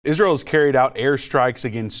Israel has carried out airstrikes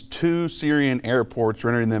against 2 Syrian airports,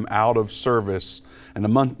 rendering them out of service. And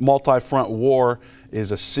the multi-front war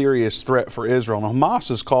is a serious threat for Israel. And Hamas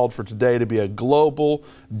has called for today to be a global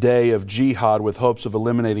day of jihad with hopes of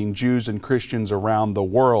eliminating Jews and Christians around the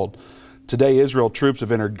world. Today, Israel troops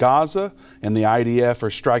have entered Gaza, and the IDF are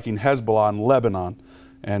striking Hezbollah in Lebanon.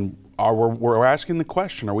 And we're asking the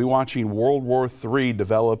question, are we watching World War III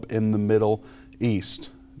develop in the Middle East?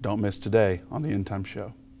 Don't miss today on the End Time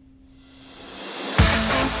Show.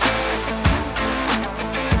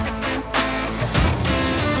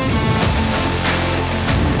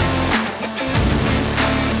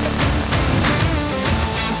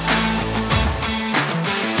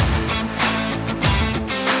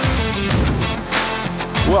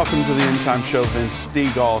 Welcome to the End Time Show. Vince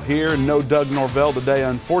Stegall here. No Doug Norvell today,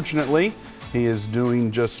 unfortunately. He is doing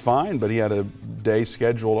just fine, but he had a day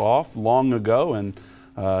scheduled off long ago, and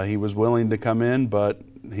he was willing to come in, but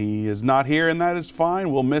he is not here, and that is fine.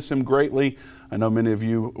 We'll miss him greatly. I know many of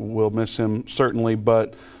you will miss him, certainly,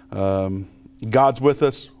 but God's with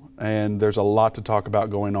us, and there's a lot to talk about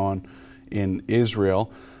going on in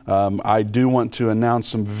Israel. I do want to announce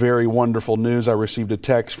some very wonderful news. I received a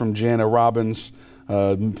text from Jana Robbins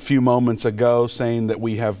a few moments ago saying that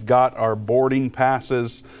we have got our boarding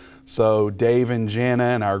passes. So Dave and Jana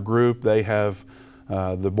and our group, they have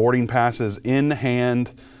the boarding passes in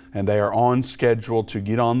hand, and they are on schedule to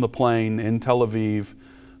get on the plane in Tel Aviv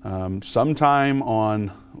sometime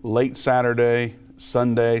on late Saturday,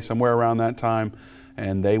 Sunday, somewhere around that time,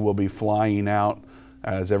 and they will be flying out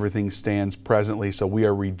as everything stands presently. So we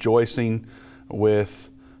are rejoicing with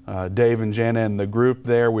Dave and Jana and the group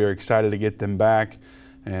there. We are excited to get them back,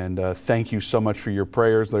 and thank you so much for your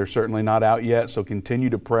prayers. They're certainly not out yet, so continue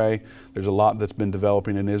to pray. There's a lot that's been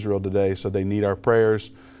developing in Israel today, so they need our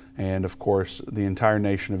prayers, and of course the entire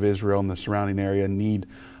nation of Israel and the surrounding area need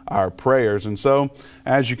our prayers. And so,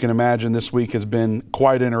 as you can imagine, this week has been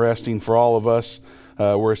quite interesting for all of us.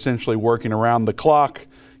 We're essentially working around the clock,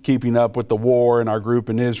 keeping up with the war and our group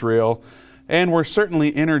in Israel. And we're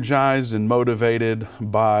certainly energized and motivated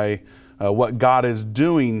by what God is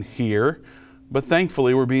doing here. But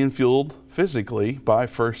thankfully, we're being fueled physically by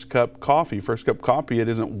First Cup Coffee. First Cup Coffee, it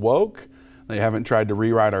isn't woke. They haven't tried to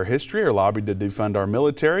rewrite our history or lobbied to defund our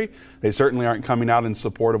military. They certainly aren't coming out in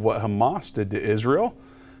support of what Hamas did to Israel.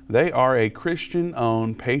 They are a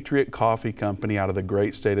Christian-owned Patriot Coffee company out of the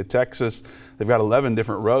great state of Texas. They've got 11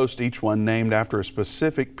 different roasts, each one named after a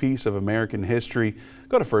specific piece of American history.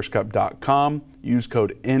 Go to firstcup.com, use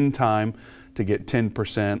code ENDTIME to get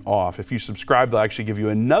 10% off. If you subscribe, they'll actually give you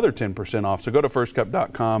another 10% off. So go to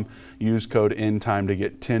firstcup.com, use code ENDTIME to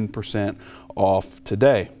get 10% off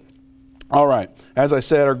today. All right, as I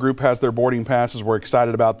said, our group has their boarding passes. We're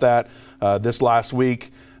excited about that. This last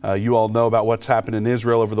week, you all know about what's happened in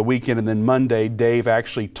Israel over the weekend, and then Monday, Dave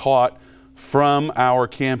actually taught from our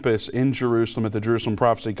campus in Jerusalem at the Jerusalem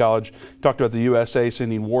Prophecy College. He talked about the USA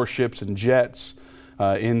sending warships and jets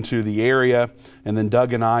into the area, and then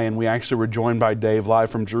Doug and we actually were joined by Dave live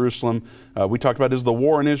from Jerusalem. We talked about, is the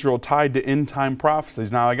war in Israel tied to end-time prophecies?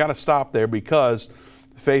 Now, I got to stop there because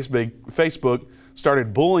Facebook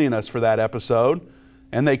started bullying us for that episode,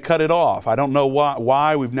 and they cut it off. I don't know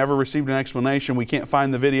why. We've never received an explanation. We can't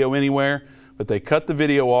find the video anywhere, but they cut the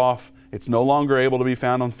video off. It's no longer able to be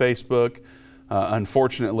found on Facebook,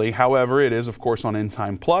 unfortunately. However, it is, of course, on End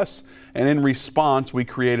Time Plus. And in response, we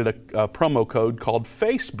created a promo code called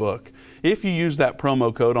Facebook. If you use that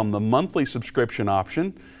promo code on the monthly subscription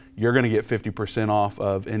option, you're going to get 50% off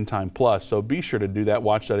of End Time Plus. So be sure to do that.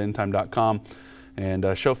 Watch that endtime.com and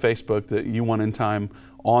show Facebook that you want End Time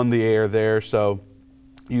on the air there. So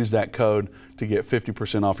use that code to get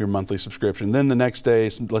 50% off your monthly subscription. Then the next day,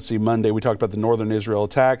 let's see, Monday, we talked about the northern Israel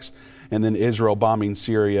attacks, and then Israel bombing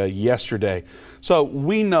Syria yesterday. So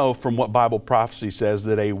we know from what Bible prophecy says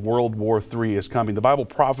that a World War III is coming. The Bible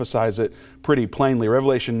prophesies it pretty plainly.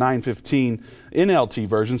 Revelation 9:15 NLT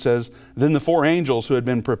version says, "Then the 4 angels who had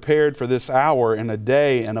been prepared for this hour and a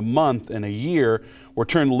day and a month and a year were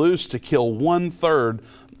turned loose to kill 1/3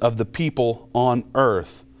 of the people on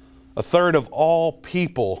earth." 1/3 of all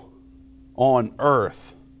people on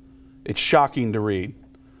earth. It's shocking to read.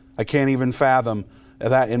 I can't even fathom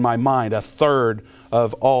that in my mind. 1/3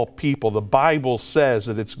 of all people. The Bible says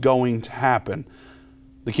that it's going to happen.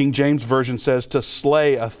 The King James Version says to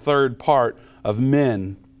slay 1/3 part of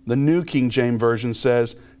men. The New King James Version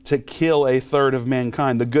says to kill 1/3 of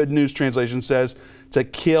mankind. The Good News Translation says to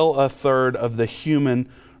kill 1/3 of the human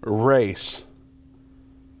race.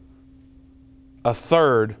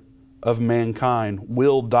 1/3 of mankind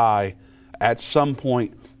will die at some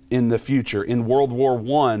point in the future. In World War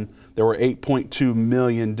I, there were 8.2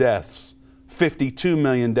 million deaths. 52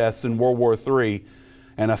 million deaths in World War III.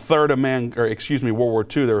 And World War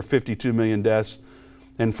II, there were 52 million deaths.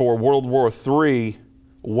 And for World War III,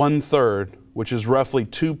 1/3, which is roughly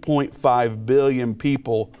 2.5 billion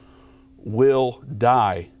people, will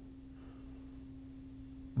die.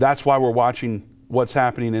 That's why we're watching what's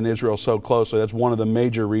happening in Israel so closely. That's one of the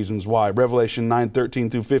major reasons why. Revelation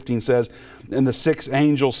 9:13-15 says, "And the sixth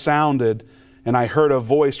angel sounded, and I heard a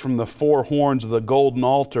voice from the four horns of the golden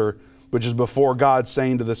altar, which is before God,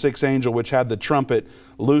 saying to the sixth angel which had the trumpet,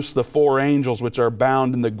 loose the four angels which are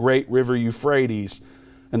bound in the great river Euphrates.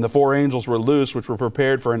 And the four angels were loose, which were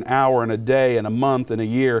prepared for an hour and a day and a month and a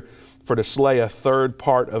year, for to slay a third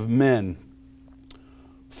part of men."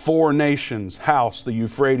 4 nations house the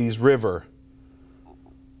Euphrates River: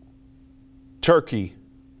 Turkey,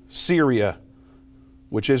 Syria,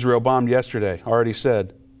 which Israel bombed yesterday, already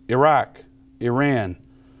said, Iraq, Iran.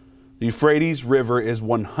 The Euphrates River is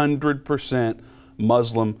 100%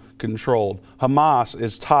 Muslim controlled. Hamas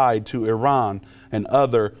is tied to Iran and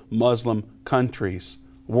other Muslim countries.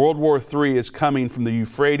 World War III is coming from the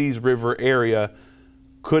Euphrates River area.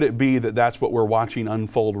 Could it be that that's what we're watching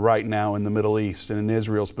unfold right now in the Middle East and in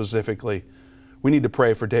Israel specifically? We need to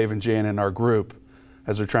pray for Dave and Jan in our group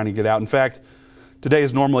as they're trying to get out. In fact, today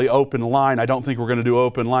is normally open line. I don't think we're going to do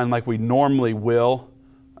open line like we normally will.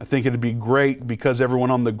 I think it'd be great because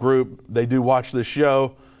everyone on the group, they do watch this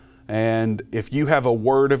show. And if you have a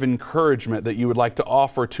word of encouragement that you would like to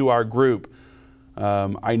offer to our group,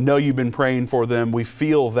 I know you've been praying for them. We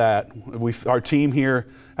feel that. Our team here,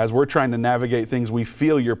 as we're trying to navigate things, we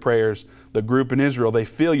feel your prayers. The group in Israel, they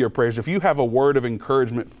feel your prayers. If you have a word of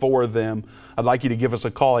encouragement for them, I'd like you to give us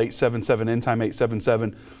a call, 877-END-TIME,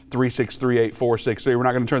 877-363-8463. We're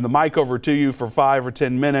not going to turn the mic over to you for 5 or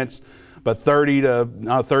 10 minutes, but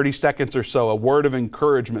 30 seconds or so, a word of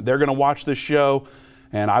encouragement. They're going to watch this show,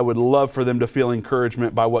 and I would love for them to feel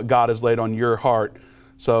encouragement by what God has laid on your heart.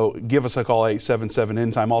 So give us a call,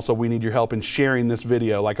 877-END-TIME. Also, we need your help in sharing this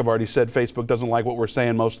video. Like I've already said, Facebook doesn't like what we're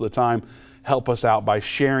saying most of the time. Help us out by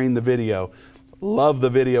sharing the video. Love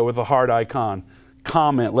the video with the heart icon.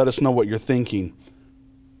 Comment, let us know what you're thinking.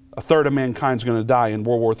 1/3 of mankind's going to die in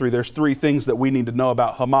World War III. There's 3 things that we need to know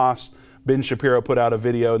about Hamas. Ben Shapiro put out a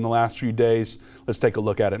video in the last few days. Let's take a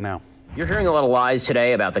look at it now. You're hearing a lot of lies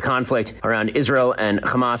today about the conflict around Israel and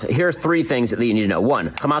Hamas. Here are 3 things that you need to know. 1,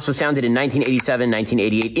 Hamas was founded in 1987,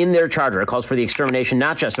 1988. In their charter, it calls for the extermination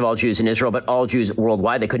not just of all Jews in Israel, but all Jews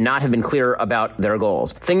worldwide. They could not have been clearer about their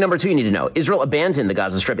goals. Thing number 2 you need to know. Israel abandoned the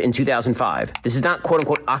Gaza Strip in 2005. This is not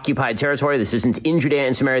quote-unquote occupied territory. This isn't in Judea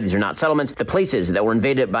and Samaria. These are not settlements. The places that were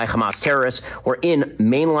invaded by Hamas terrorists were in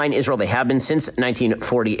mainline Israel. They have been since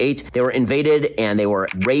 1948. They were invaded and they were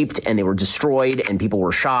raped and they were destroyed and people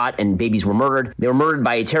were shot and babies were murdered. They were murdered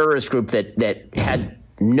by a terrorist group that had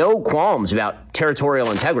no qualms about territorial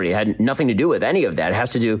integrity. It had nothing to do with any of that. It has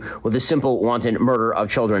to do with the simple wanton murder of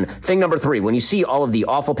children. Thing number 3, when you see all of the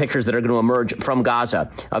awful pictures that are going to emerge from Gaza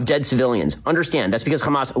of dead civilians, understand that's because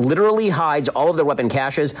Hamas literally hides all of their weapon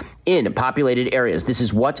caches in populated areas. This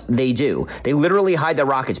is what they do. They literally hide their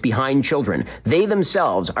rockets behind children. They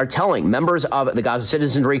themselves are telling members of the Gaza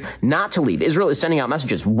citizenry not to leave. Israel is sending out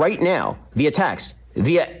messages right now via text,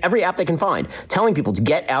 via every app they can find, telling people to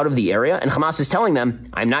get out of the area. And Hamas is telling them,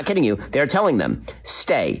 I'm not kidding you, they're telling them,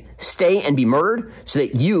 stay and be murdered so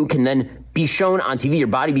that you can then be shown on TV, your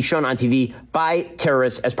body be shown on TV by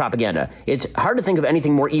terrorists as propaganda. It's hard to think of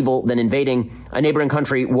anything more evil than invading a neighboring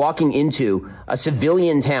country, walking into a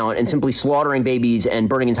civilian town and simply slaughtering babies and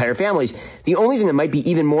burning entire families. The only thing that might be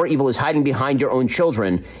even more evil is hiding behind your own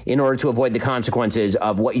children in order to avoid the consequences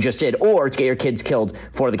of what you just did, or to get your kids killed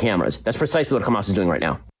for the cameras. That's precisely what Hamas is doing right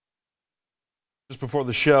now. Just before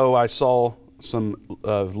the show, I saw some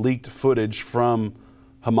leaked footage from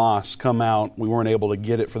Hamas come out. We weren't able to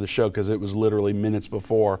get it for the show because it was literally minutes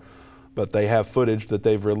before, but they have footage that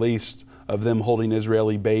they've released of them holding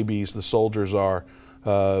Israeli babies, the soldiers are,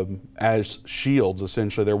 as shields,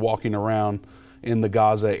 essentially. They're walking around in the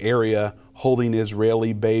Gaza area holding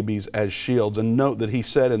Israeli babies as shields. And note that he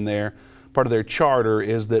said in there, part of their charter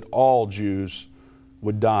is that all Jews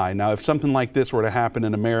would die. Now, if something like this were to happen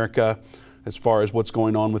in America, as far as what's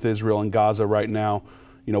going on with Israel and Gaza right now,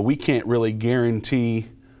 we can't really guarantee,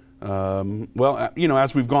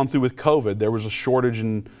 as we've gone through with COVID, there was a shortage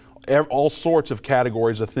in all sorts of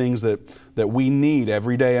categories of things that we need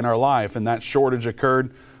every day in our life. And that shortage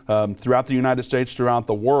occurred throughout the United States, throughout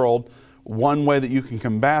the world. One way that you can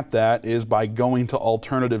combat that is by going to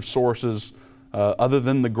alternative sources other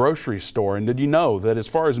than the grocery store. And did you know that as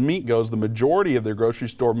far as meat goes, the majority of their grocery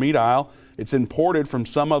store meat aisle, it's imported from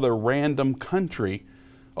some other random country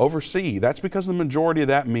overseas. That's because the majority of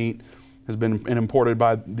that meat has been imported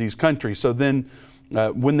by these countries. So then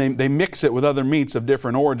when they mix it with other meats of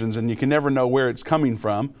different origins, and you can never know where it's coming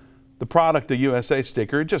from, the product, a USA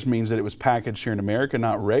sticker, it just means that it was packaged here in America,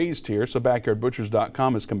 not raised here. So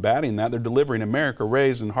BackyardButchers.com is combating that. They're delivering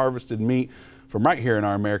America-raised and harvested meat from right here in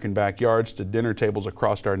our American backyards to dinner tables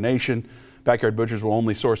across our nation. Backyard Butchers will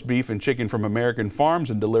only source beef and chicken from American farms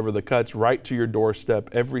and deliver the cuts right to your doorstep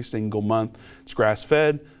every single month. It's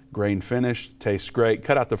grass-fed, grain finished, tastes great.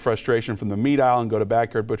 Cut out the frustration from the meat aisle and go to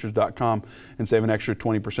BackyardButchers.com and save an extra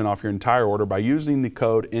 20% off your entire order by using the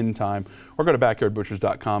code INTIME, or go to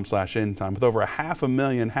BackyardButchers.com/INTIME. With over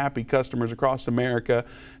 500,000 happy customers across America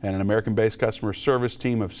and an American-based customer service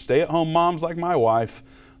team of stay-at-home moms like my wife,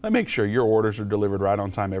 that makes sure your orders are delivered right on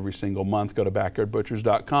time every single month. Go to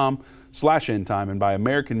BackyardButchers.com/INTIME and buy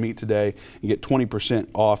American meat today and get 20%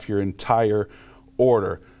 off your entire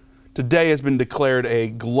order. Today has been declared a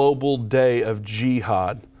global day of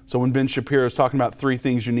jihad. So when Ben Shapiro is talking about 3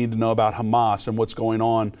 things you need to know about Hamas and what's going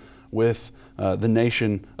on with the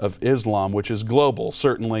nation of Islam, which is global,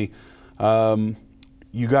 certainly,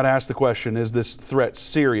 you got to ask the question, is this threat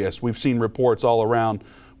serious? We've seen reports all around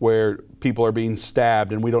where people are being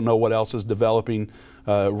stabbed, and we don't know what else is developing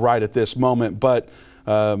right at this moment. But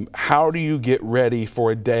how do you get ready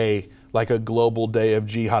for a day like a global day of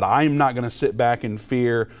jihad? I'm not going to sit back in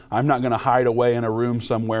fear. I'm not going to hide away in a room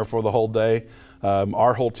somewhere for the whole day.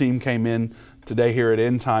 Our whole team came in today here at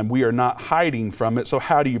End Time. We are not hiding from it. So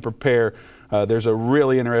how do you prepare? There's a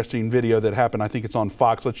really interesting video that happened. I think it's on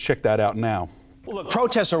Fox. Let's check that out now. Well, look,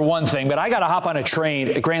 protests are one thing, but I got to hop on a train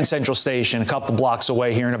at Grand Central Station a couple blocks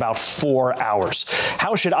away here in about 4 hours.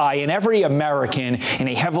 How should I and every American in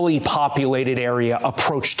a heavily populated area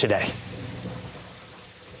approach today?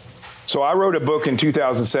 So I wrote a book in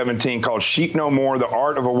 2017 called Sheep No More, The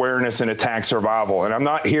Art of Awareness in Attack Survival. And I'm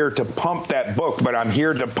not here to pump that book, but I'm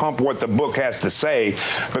here to pump what the book has to say,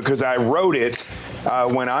 because I wrote it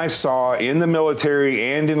when I saw in the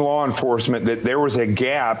military and in law enforcement that there was a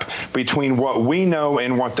gap between what we know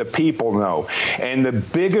and what the people know. And the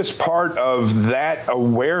biggest part of that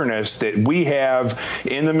awareness that we have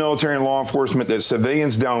in the military and law enforcement that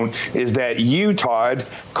civilians don't is that you, Todd,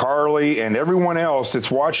 Carly, and everyone else that's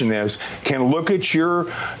watching this can look at your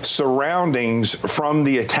surroundings from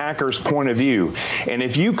the attacker's point of view. And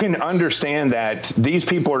if you can understand that these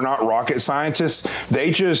people are not rocket scientists, they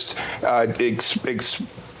just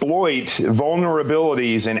exploit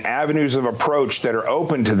vulnerabilities and avenues of approach that are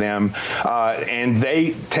open to them, and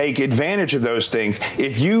they take advantage of those things.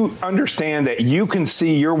 If you understand that you can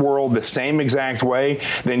see your world the same exact way,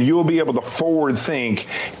 then you'll be able to forward think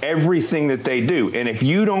everything that they do. And if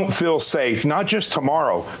you don't feel safe, not just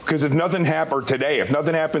tomorrow, because if nothing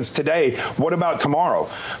happens today, what about tomorrow?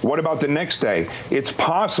 What about the next day? It's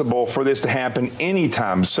possible for this to happen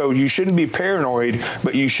anytime. So you shouldn't be paranoid,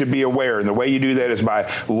 but you should be aware. And the way you do that is by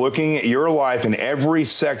looking at your life in every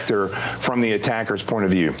sector from the attacker's point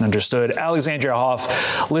of view. Understood. Alexandria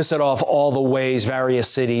Hoff listed off all the ways various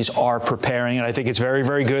cities are preparing, and I think it's very,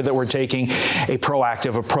 very good that we're taking a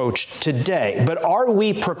proactive approach today. But are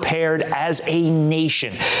we prepared as a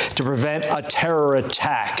nation to prevent a terror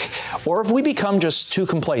attack? Or have we become just too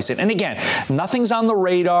complacent? And again, nothing's on the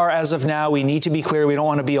radar as of now. We need to be clear. We don't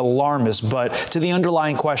want to be alarmist. But to the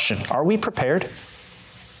underlying question, are we prepared?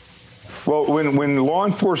 Well, when law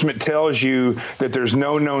enforcement tells you that there's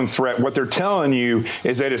no known threat, what they're telling you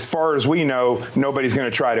is that as far as we know, nobody's going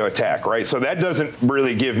to try to attack, right? So that doesn't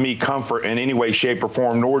really give me comfort in any way, shape, or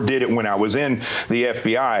form, nor did it when I was in the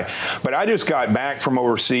FBI. But I just got back from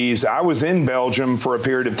overseas. I was in Belgium for a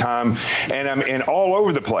period of time, and I'm in all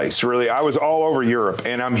over the place, really. I was all over Europe.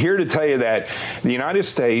 And I'm here to tell you that the United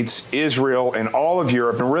States, Israel, and all of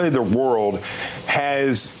Europe, and really the world,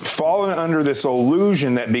 has fallen under this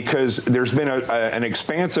illusion that because there's been an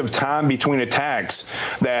expansive time between attacks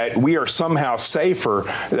that we are somehow safer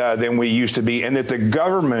than we used to be, and that the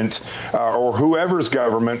government or whoever's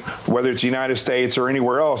government, whether it's the United States or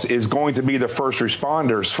anywhere else, is going to be the first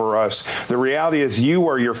responders for us. The reality is you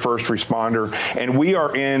are your first responder, and we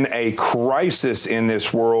are in a crisis in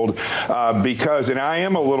this world because, and I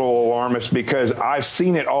am a little alarmist because I've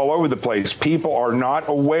seen it all over the place. People are not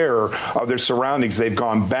aware of their surroundings. They've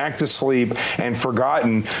gone back to sleep and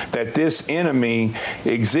forgotten that this enemy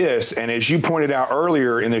exists. And as you pointed out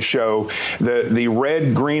earlier in the show, the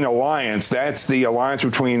Red-Green Alliance, that's the alliance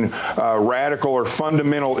between radical or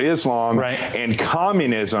fundamental Islam and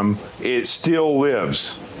communism, it still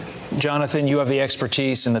lives. Jonathan, you have the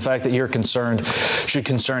expertise, and the fact that you're concerned should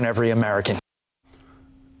concern every American.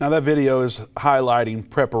 Now, that video is highlighting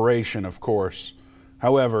preparation, of course.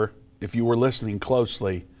 However, if you were listening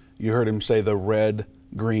closely, You heard him say the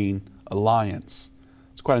Red-Green Alliance.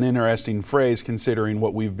 It's quite an interesting phrase considering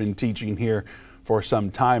what we've been teaching here for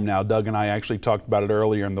some time now. Doug and I actually talked about it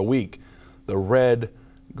earlier in the week. The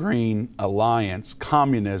Red-Green Alliance,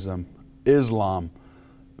 communism, Islam.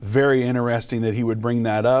 Very interesting that he would bring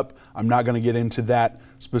that up. I'm not going to get into that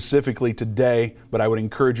specifically today, but I would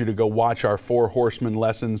encourage you to go watch our 4 Horsemen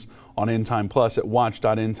lessons on End Time Plus at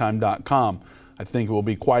watch.endtime.com. I think it will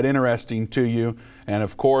be quite interesting to you. And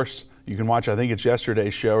of course, you can watch, I think it's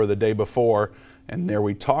yesterday's show or the day before, and there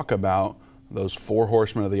we talk about those 4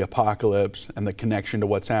 horsemen of the apocalypse and the connection to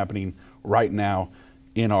what's happening right now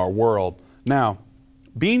in our world. Now,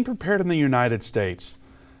 being prepared in the United States,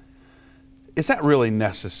 is that really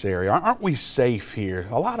necessary? Aren't we safe here?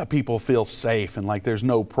 A lot of people feel safe and like there's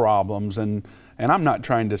no problems, and I'm not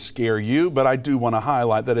trying to scare you, but I do want to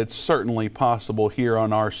highlight that it's certainly possible here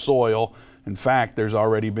on our soil. In fact, there's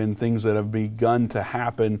already been things that have begun to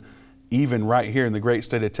happen even right here in the great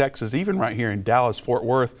state of Texas, even right here in Dallas, Fort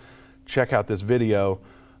Worth. Check out this video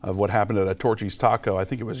of what happened at a Torchy's Taco. I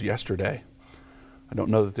think it was yesterday. I don't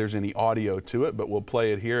know that there's any audio to it, but we'll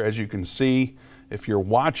play it here. As you can see, if you're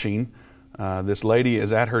watching, this lady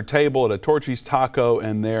is at her table at a Torchy's Taco,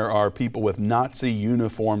 and there are people with Nazi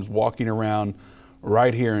uniforms walking around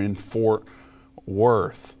right here in Fort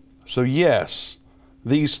Worth. So yes,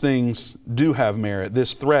 these things do have merit.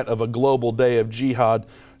 This threat of a global day of jihad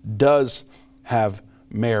does have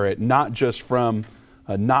merit, not just from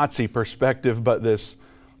a Nazi perspective, but this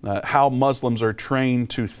how Muslims are trained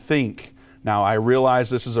to think. Now, I realize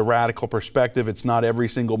this is a radical perspective. It's not every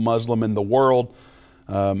single Muslim in the world.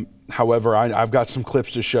 However, I've got some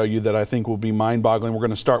clips to show you that I think will be mind-boggling. We're going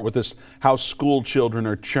to start with this, how school children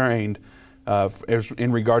are trained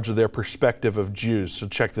in regards to their perspective of Jews. So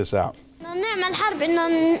check this out. نعمل حرب انه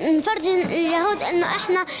نفرجي اليهود انه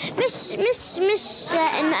احنا مش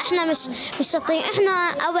انه احنا مش شاطرين،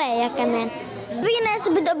 احنا قوايا كمان. في ناس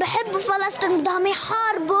بحبوا فلسطين، بدهم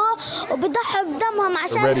يحاربوا وبضحوا بدمهم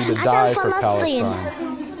عشان فلسطين.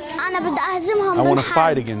 أنا بدي أهزمهم. I want to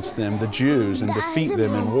fight against them, the Jews, and defeat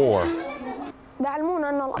them in war.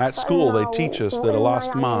 At school, they teach us that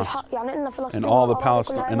Al-Aqsa and all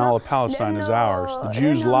of Palestine is ours. The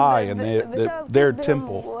Jews lie in their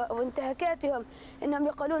temple.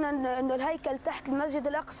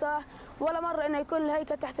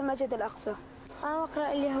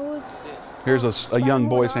 Here's a young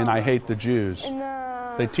boy saying, I hate the Jews.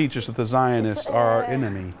 They teach us that the Zionists are our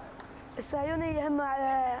enemy.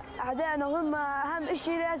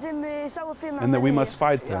 And that we must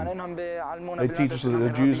fight them. They teach us that the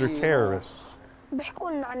Jews are terrorists.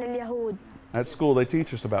 At school, they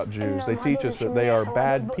teach us about Jews. They teach us that they are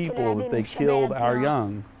bad people, that they killed our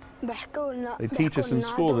young. They teach us in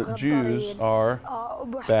school that Jews are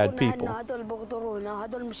bad people.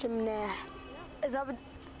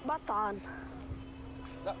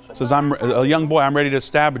 Says, I'm a young boy, I'm ready to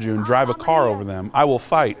stab a Jew and drive a car over them. I will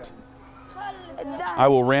fight. I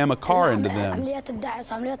will ram a car into them.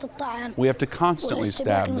 We have to constantly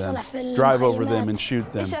stab them, drive over them, and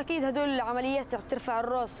shoot them.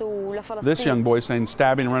 This young boy is saying,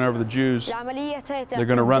 stabbing and run over the Jews, they're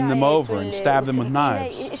going to run them over and stab them with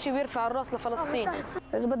knives.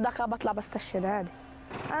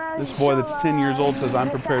 This boy that's 10 years old says, I'm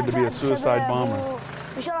prepared to be a suicide bomber.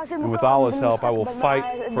 And with Allah's help, I will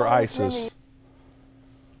fight for ISIS.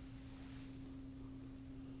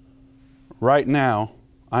 Right now,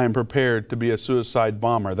 I am prepared to be a suicide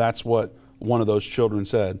bomber. That's what one of those children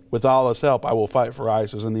said. With Allah's help, I will fight for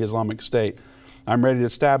ISIS and the Islamic State. I'm ready to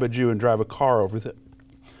stab a Jew and drive a car over them.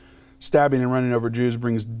 Stabbing and running over Jews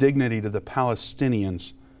brings dignity to the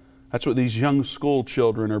Palestinians. That's what these young school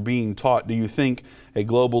children are being taught. Do you think a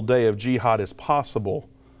global day of jihad is possible?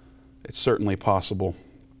 It's certainly possible.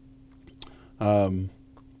 There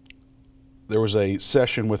was a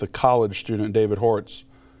session with a college student, David Hortz,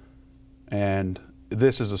 and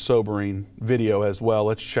this is a sobering video as well.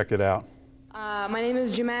 Let's check it out. My name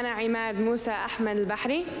is Jumana Imad Musa Ahmed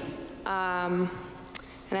al-Bahri, and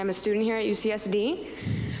I'm a student here at UCSD.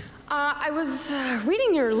 I was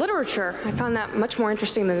reading your literature. I found that much more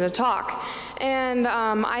interesting than the talk. And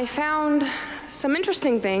I found some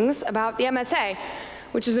interesting things about the MSA,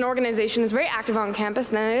 which is an organization that's very active on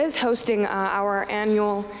campus, and it is hosting our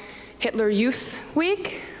annual Hitler Youth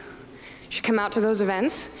Week. You should come out to those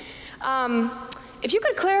events. If you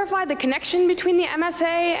could clarify the connection between the MSA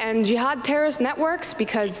and jihad terrorist networks,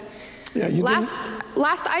 because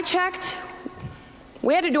last I checked,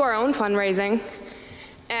 we had to do our own fundraising.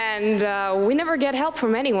 and we never get help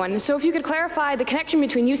from anyone. So if you could clarify the connection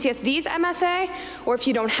between UCSD's MSA, or if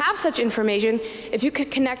you don't have such information, if you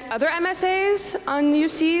could connect other MSAs on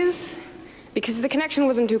UC's, because the connection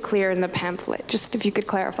wasn't too clear in the pamphlet. Just if you could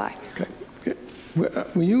clarify. Okay.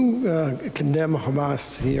 Will you condemn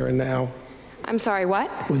Hamas here and now? I'm sorry,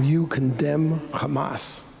 what? Will you condemn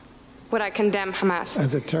Hamas? Would I condemn Hamas?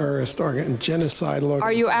 As a terrorist genocidal organization?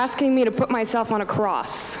 Are you asking me to put myself on a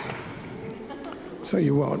cross? So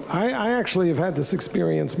you won't. I actually have had this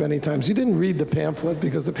experience many times. You didn't read the pamphlet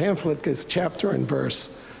because the pamphlet is chapter and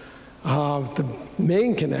verse. The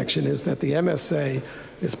main connection is that the MSA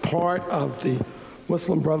is part of the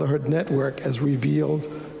Muslim Brotherhood network as revealed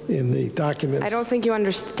in the documents. I don't think you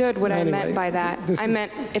understood what I meant by that. I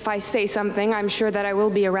meant if I say something, I'm sure that I will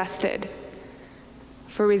be arrested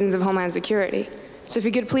for reasons of Homeland Security. So if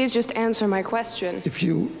you could please just answer my question. If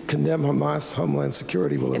you condemn Hamas, Homeland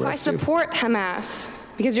Security will arrest you. If I support Hamas,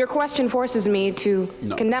 because your question forces me to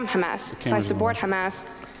condemn Hamas. If I support Hamas,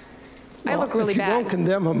 I look really bad. If you don't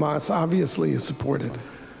condemn Hamas, obviously you support it.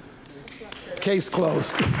 Case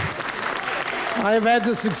closed. I have had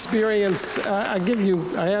this experience, I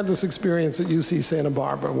had this experience at UC Santa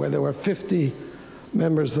Barbara where there were 50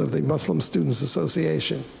 members of the Muslim Students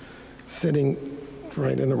Association sitting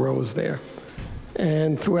right in the rows there.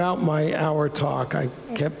 And throughout my hour talk, I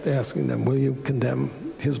kept asking them, will you condemn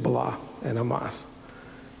Hezbollah and Hamas?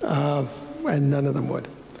 And none of them would.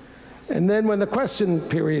 And then when the question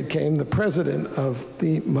period came, the president of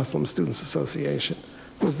the Muslim Students Association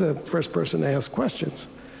was the first person to ask questions.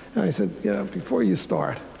 And I said, before you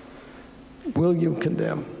start, will you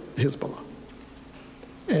condemn Hezbollah?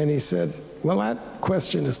 And he said, well, that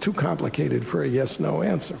question is too complicated for a yes-no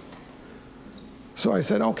answer. So I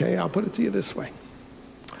said, okay, I'll put it to you this way.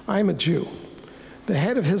 I'm a Jew. The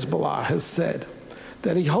head of Hezbollah has said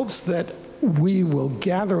that he hopes that we will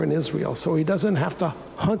gather in Israel so he doesn't have to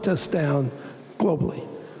hunt us down globally.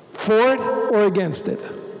 For it or against it?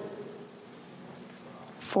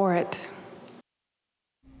 For it.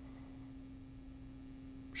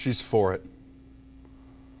 She's for it.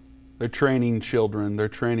 They're training children, they're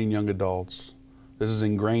training young adults. This is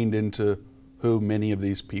ingrained into who many of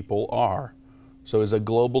these people are. So is a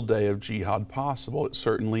global day of jihad possible? It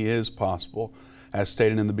certainly is possible. As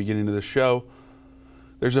stated in the beginning of the show,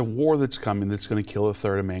 there's a war that's coming that's going to kill a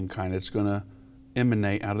third of mankind. It's going to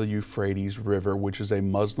emanate out of the Euphrates River, which is a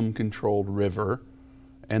Muslim-controlled river.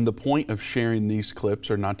 And the point of sharing these clips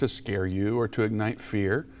are not to scare you or to ignite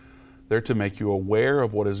fear. They're to make you aware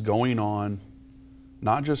of what is going on,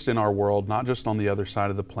 not just in our world, not just on the other side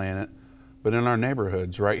of the planet, but in our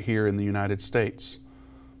neighborhoods right here in the United States.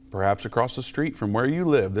 Perhaps across the street from where you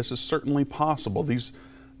live. This is certainly possible.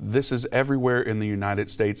 This is everywhere in the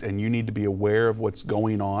United States, and you need to be aware of what's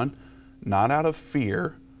going on, not out of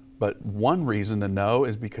fear, but one reason to know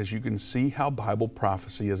is because you can see how Bible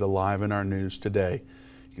prophecy is alive in our news today.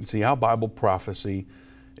 You can see how Bible prophecy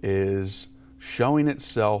is showing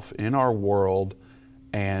itself in our world,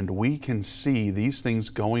 and we can see these things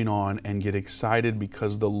going on and get excited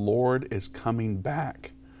because the Lord is coming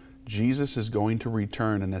back. Jesus is going to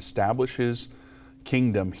return and establish His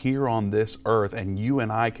kingdom here on this earth, and you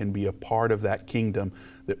and I can be a part of that kingdom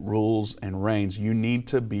that rules and reigns. You need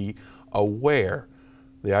to be aware.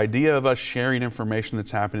 The idea of us sharing information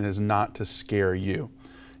that's happening is not to scare you.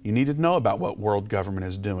 You need to know about what world government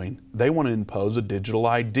is doing. They want to impose a digital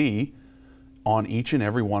ID on each and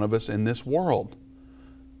every one of us in this world.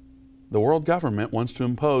 The world government wants to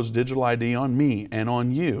impose digital ID on me and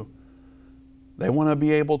on you. They want to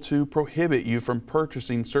be able to prohibit you from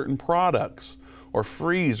purchasing certain products or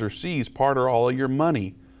freeze or seize part or all of your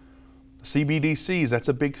money. CBDCs, that's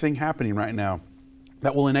a big thing happening right now.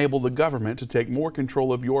 That will enable the government to take more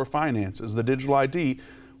control of your finances. The digital ID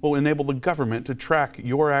will enable the government to track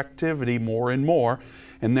your activity more and more.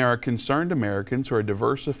 And there are concerned Americans who are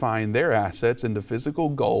diversifying their assets into physical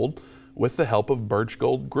gold with the help of Birch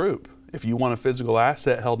Gold Group. If you want a physical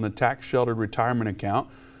asset held in a tax-sheltered retirement account,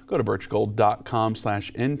 go to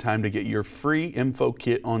birchgold.com/endtime to get your free info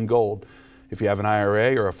kit on gold. If you have an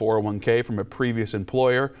IRA or a 401k from a previous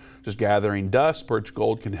employer just gathering dust, Birch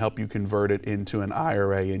Gold can help you convert it into an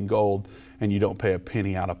IRA in gold, and you don't pay a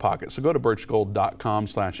penny out of pocket. So go to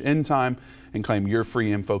birchgold.com/endtime and claim your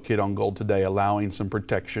free info kit on gold today, allowing some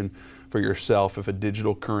protection for yourself if a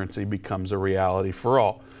digital currency becomes a reality for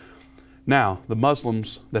all. Now, the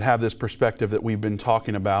Muslims that have this perspective that we've been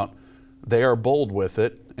talking about, they are bold with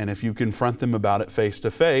it, and if you confront them about it face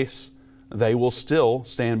to face, they will still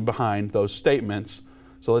stand behind those statements.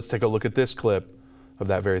 So let's take a look at this clip of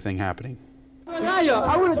that very thing happening. a liar.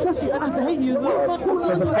 I wouldn't trust you, and I hate you as well.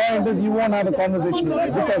 So the point is you won't have a conversation with me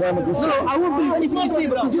because I'm a Christian. No, I won't believe anything you say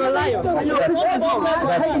because you're a liar. And you're a Christian as well.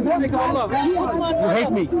 I hate you for the sake of Allah. You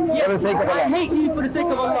hate me for the sake of Allah. I hate you for the sake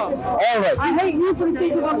of Allah. All right. I hate you for the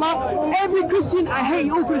sake of Allah. Every Christian, I hate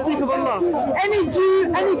you all for the sake of Allah. Any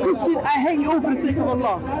Jew, any Christian, I hate you all for the sake of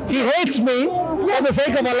Allah. He hates me for the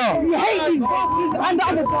sake of Allah. You hate these bastards and the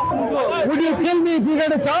other bastards. Would you kill me if you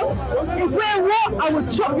had a chance? If we're what, I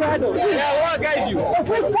would chop your head off. Yeah, what guys you? If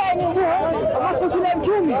we're fighting in war, am I supposed to let him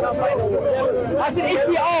kill me? I said, if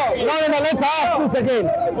we are. No, let's ask this again.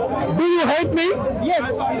 Do you hate me? Yes,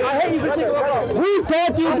 I hate you for the sake of Allah. Who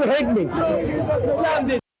taught you to hate me? Islam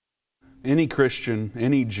did. Any Christian,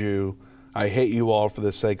 any Jew, I hate you all for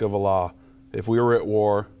the sake of Allah. If we were at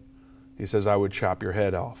war, he says, I would chop your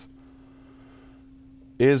head off.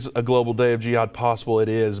 Is a global day of jihad possible? It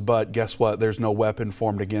is, but guess what? There's no weapon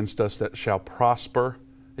formed against us that shall prosper.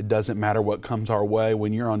 It doesn't matter what comes our way.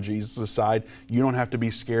 When you're on Jesus' side, you don't have to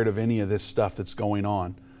be scared of any of this stuff that's going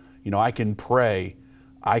on. You know, I can pray.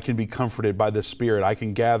 I can be comforted by the Spirit. I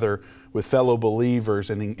can gather with fellow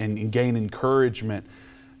believers and gain encouragement.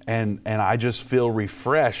 And I just feel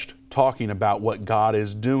refreshed talking about what God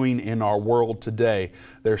is doing in our world today.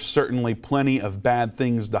 There's certainly plenty of bad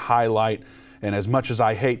things to highlight. And as much as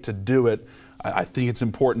I hate to do it, I think it's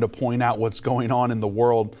important to point out what's going on in the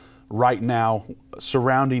world right now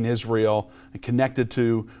surrounding Israel and connected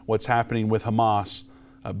to what's happening with Hamas,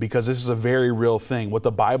 because this is a very real thing. What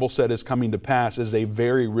the Bible said is coming to pass is a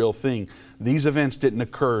very real thing. These events didn't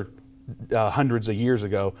occur hundreds of years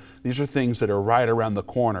ago. These are things that are right around the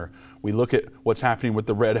corner. We look at what's happening with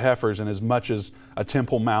the red heifers, and as much as a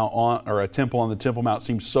temple mount or a temple on the Temple Mount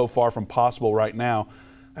seems so far from possible right now,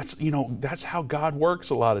 that's how God works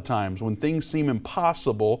a lot of times. When things seem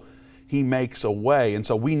impossible, He makes a way. And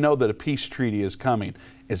so we know that a peace treaty is coming.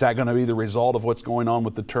 Is that going to be the result of what's going on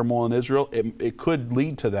with the turmoil in Israel? It could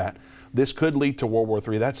lead to that. This could lead to World War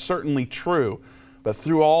III. That's certainly true. But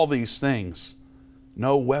through all these things,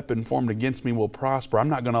 no weapon formed against me will prosper. I'm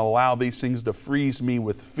not going to allow these things to freeze me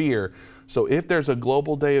with fear. So if there's a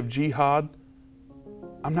global day of jihad,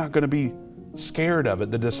 I'm not going to be scared of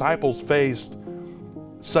it. The disciples faced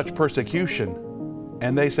such persecution,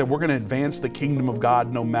 and they said, we're going to advance the kingdom of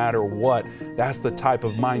God no matter what. That's the type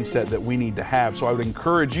of mindset that we need to have. So I would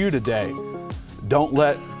encourage you today, don't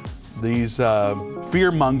let these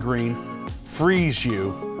fear-mongering freeze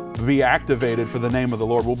you. Be activated for the name of the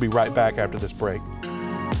Lord. We'll be right back after this break.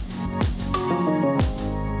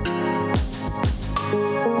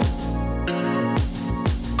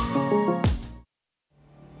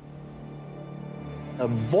 A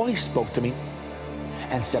voice spoke to me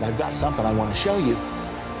and said, I've got something I want to show you.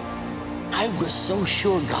 I was so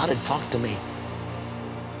sure God had talked to me.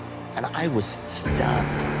 And I was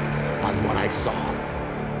stunned by what I saw.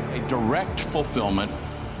 A direct fulfillment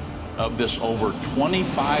of this over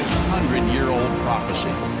 2,500-year-old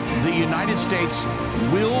prophecy. The United States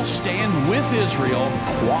will stand with Israel.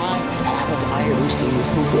 Why haven't I ever seen this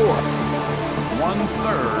before?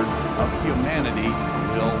 1/3 of humanity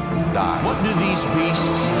will die. What do these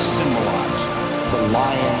beasts symbolize? The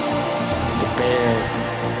lion, the bear,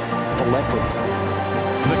 the leopard.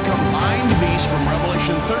 The combined beast from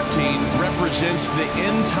Revelation 13 represents the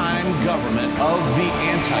end-time government of the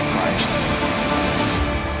Antichrist.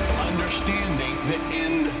 Understanding the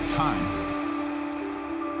end time.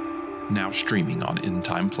 Now streaming on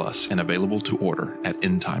Endtime Plus and available to order at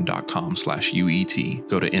endtime.com/UET.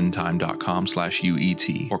 Go to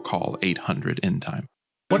endtime.com/UET or call 800-ENDTIME.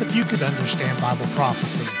 What if you could understand Bible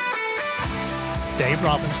prophecy? Dave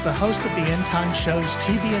Robbins, the host of the End Time Show's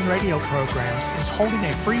TV and radio programs, is holding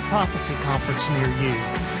a free prophecy conference near you.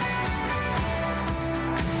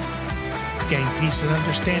 Gain peace and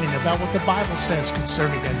understanding about what the Bible says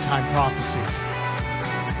concerning end-time prophecy.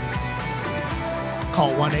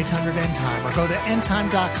 Call 1-800-ENDTIME or go to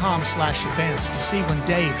endtime.com/events to see when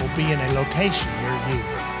Dave will be in a location near you.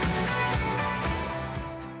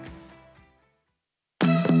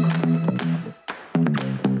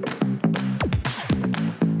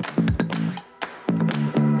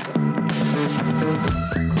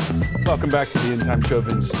 Welcome back to the End Time Show.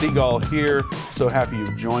 Vince Stegall here. So happy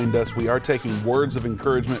you've joined us. We are taking words of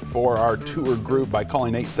encouragement for our tour group by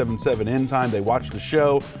calling 877 End Time. They watch the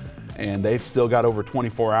show, and they've still got over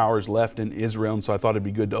 24 hours left in Israel, and so I thought it'd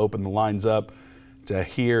be good to open the lines up to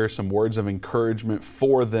hear some words of encouragement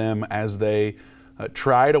for them as they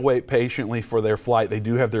try to wait patiently for their flight. They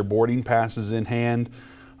do have their boarding passes in hand,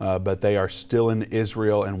 but they are still in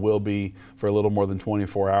Israel and will be for a little more than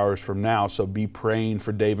 24 hours from now. So be praying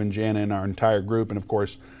for Dave and Jana and our entire group, and of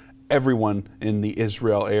course, everyone in the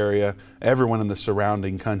Israel area, everyone in the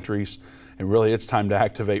surrounding countries. And really, it's time to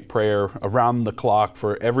activate prayer around the clock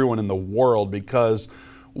for everyone in the world, because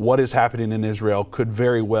what is happening in Israel could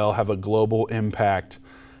very well have a global impact,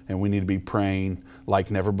 and we need to be praying like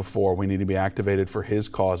never before. We need to be activated for His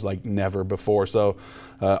cause like never before. So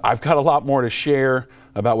I've got a lot more to share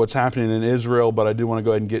about what's happening in Israel, but I do want to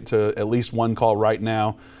go ahead and get to at least one call right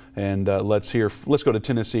now. And let's go to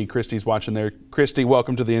Tennessee. Christy's watching there. Christy,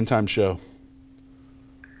 welcome to the End Time Show.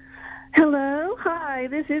 Hello. Hi,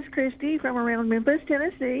 this is Christy from around Memphis,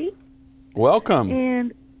 Tennessee. Welcome.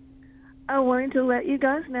 And I wanted to let you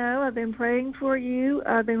guys know I've been praying for you.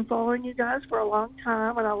 I've been following you guys for a long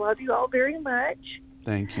time, and I love you all very much.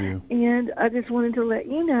 Thank you. And I just wanted to let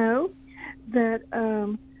you know that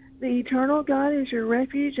the eternal God is your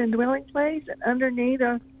refuge and dwelling place, and underneath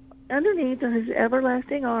of His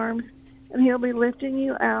everlasting arms, and He'll be lifting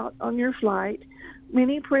you out on your flight.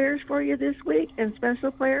 Many prayers for you this week, and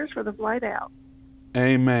special prayers for the flight out.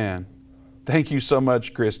 Amen. Thank you so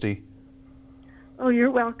much, Christy. Oh, you're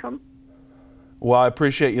welcome. Well, I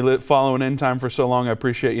appreciate you following End Time for so long. I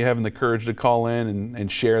appreciate you having the courage to call in and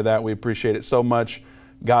share that. We appreciate it so much.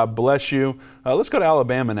 God bless you. Let's go to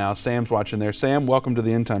Alabama now. Sam's watching there. Sam, welcome to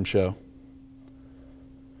the End Time Show.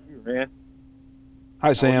 Hey, man.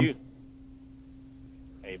 Hi, Sam.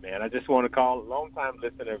 Hey, man, I just want to call, long-time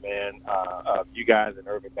listener, man, you guys and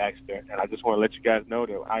Irvin Baxter, and I just want to let you guys know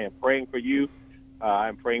that I am praying for you.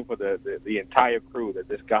 I'm praying for the entire crew, that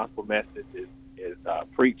this gospel message is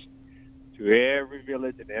preached to every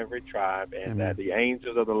village and every tribe, and that the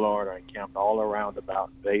angels of the Lord are encamped all around about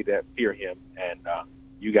they that fear Him, and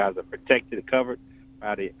you guys are protected and covered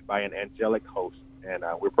by an angelic host, and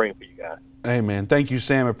we're praying for you guys. Amen. Thank you,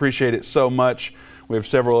 Sam. Appreciate it so much. We have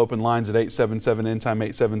several open lines at 877-END-TIME,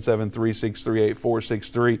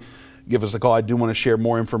 877-363-8463. Give us a call. I do want to share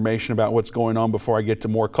more information about what's going on before I get to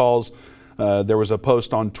more calls. There was a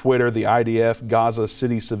post on Twitter, the IDF Gaza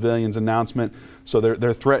City civilians announcement. So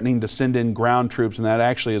they're threatening to send in ground troops, and that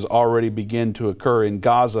actually has already begun to occur in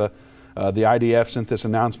Gaza. The IDF sent this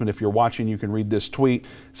announcement. If you're watching, you can read this tweet. It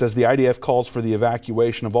says the IDF calls for the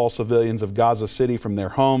evacuation of all civilians of Gaza City from their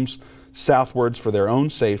homes southwards for their own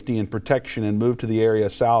safety and protection, and move to the area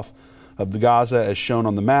south of the Gaza as shown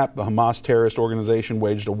on the map. The Hamas terrorist organization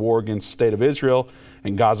waged a war against the state of Israel,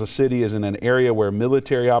 and Gaza City is in an area where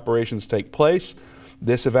military operations take place.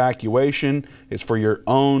 This evacuation is for your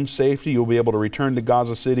own safety. You'll be able to return to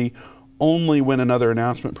Gaza City only when another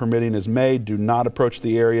announcement permitting is made. Do not approach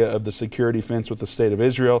the area of the security fence with the state of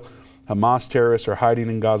Israel. Hamas terrorists are hiding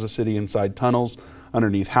in Gaza City inside tunnels,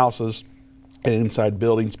 underneath houses, and inside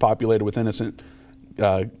buildings populated with innocent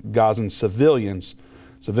Gazan civilians.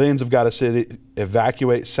 Civilians of Gaza City,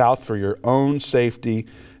 evacuate south for your own safety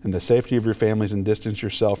and the safety of your families, and distance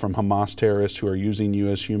yourself from Hamas terrorists who are using you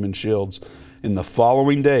as human shields. In the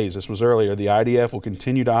following days, this was earlier, the IDF will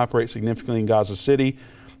continue to operate significantly in Gaza City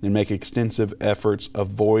and make extensive efforts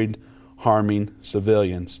avoid harming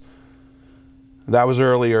civilians. That was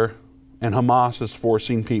earlier, and Hamas is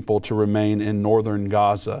forcing people to remain in northern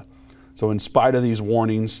Gaza. So in spite of these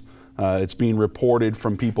warnings, it's being reported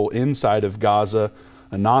from people inside of Gaza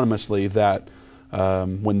anonymously that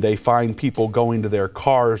when they find people going to their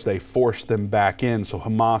cars, they force them back in. So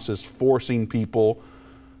Hamas is forcing people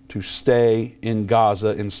to stay in Gaza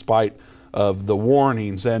in spite of the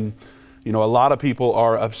warnings. And, you know, a lot of people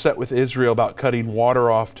are upset with Israel about cutting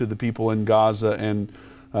water off to the people in Gaza and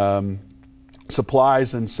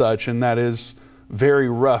supplies and such, and that is very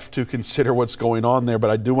rough to consider what's going on there. But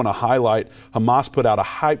I do want to highlight, Hamas put out a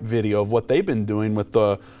hype video of what they've been doing with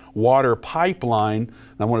the water pipeline,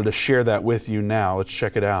 and I wanted to share that with you now. Let's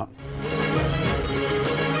check it out.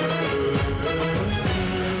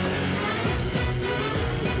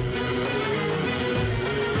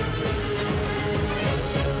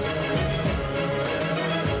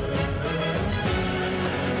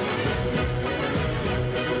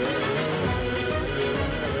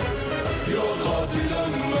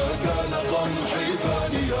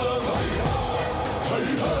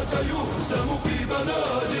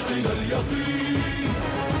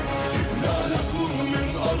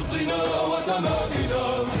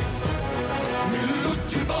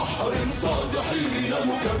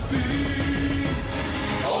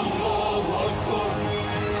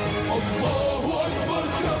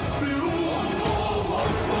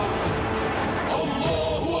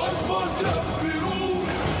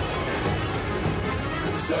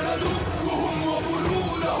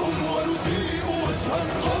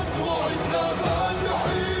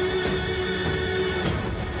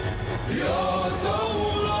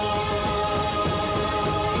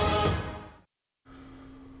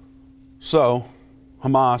 So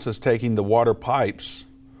Hamas is taking the water pipes,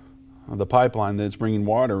 the pipeline that's bringing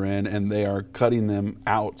water in, and they are cutting them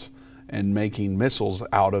out and making missiles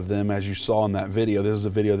out of them, as you saw in that video. This is a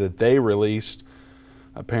video that they released,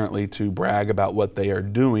 apparently to brag about what they are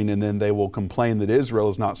doing, and then they will complain that Israel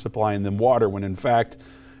is not supplying them water, when in fact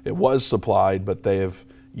it was supplied, but they have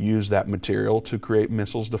used that material to create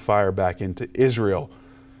missiles to fire back into Israel.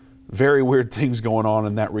 Very weird things going on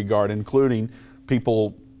in that regard, including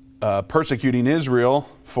people persecuting Israel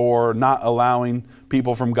for not allowing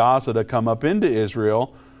people from Gaza to come up into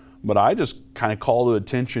Israel. But I just kind of call to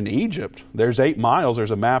attention Egypt. There's 8 miles.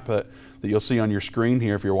 There's a map that you'll see on your screen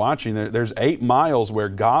here if you're watching. There's 8 miles where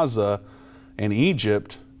Gaza and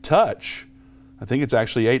Egypt touch. I think it's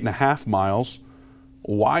actually 8.5 miles.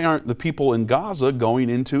 Why aren't the people in Gaza going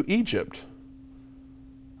into Egypt?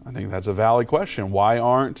 I think that's a valid question. Why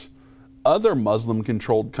aren't other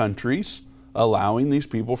Muslim-controlled countries allowing these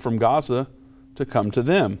people from Gaza to come to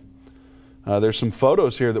them? There's some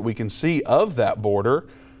photos here that we can see of that border.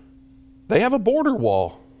 They have a border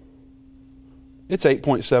wall. It's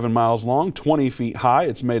 8.7 miles long, 20 feet high.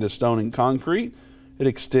 It's made of stone and concrete. It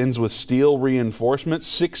extends with steel reinforcements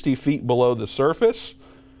 60 feet below the surface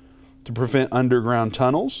to prevent underground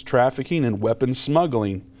tunnels, trafficking, and weapons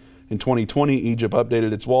smuggling. In 2020, Egypt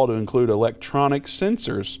updated its wall to include electronic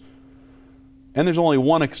sensors. And there's only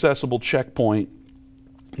one accessible checkpoint,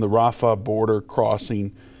 the Rafah border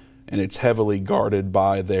crossing, and it's heavily guarded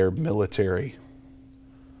by their military.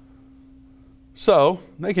 So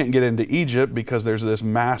they can't get into Egypt because there's this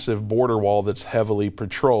massive border wall that's heavily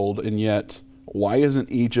patrolled, and yet why isn't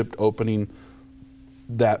Egypt opening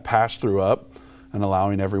that pass-through up and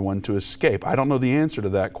allowing everyone to escape? I don't know the answer to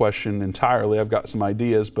that question entirely. I've got some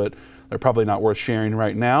ideas, but they're probably not worth sharing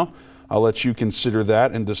right now. I'll let you consider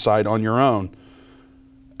that and decide on your own.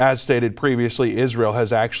 As stated previously, Israel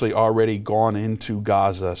has actually already gone into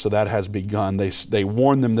Gaza, so that has begun. They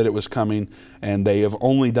warned them that it was coming, and they have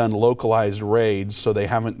only done localized raids, so they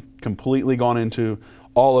haven't completely gone into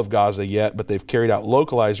all of Gaza yet, but they've carried out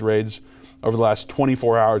localized raids over the last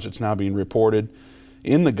 24 hours. It's now being reported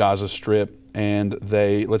in the Gaza Strip, and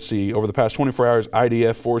over the past 24 hours,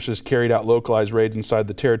 IDF forces carried out localized raids inside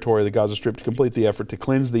the territory of the Gaza Strip to complete the effort to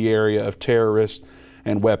cleanse the area of terrorists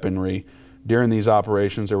and weaponry. During these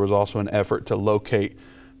operations, there was also an effort to locate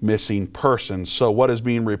missing persons. So what is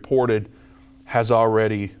being reported has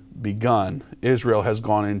already begun. Israel has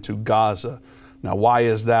gone into Gaza. Now, why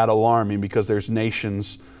is that alarming? Because there's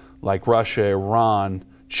nations like Russia, Iran,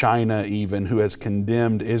 China even, who has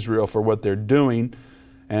condemned Israel for what they're doing.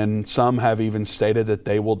 And some have even stated that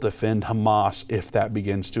they will defend Hamas if that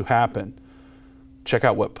begins to happen. Check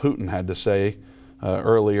out what Putin had to say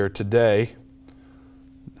earlier today.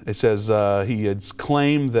 It says he had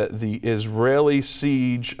claimed that the Israeli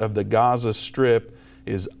siege of the Gaza Strip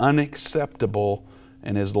is unacceptable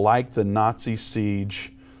and is like the Nazi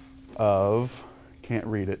siege of, can't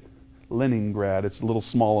read it, Leningrad. It's a little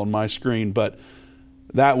small on my screen, but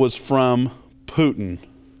that was from Putin.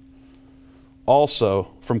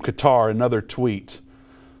 Also, from Qatar, another tweet.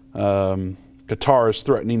 Qatar is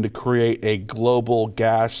threatening to create a global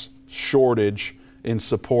gas shortage in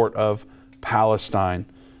support of Palestine.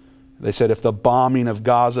 They said if the bombing of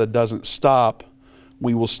Gaza doesn't stop,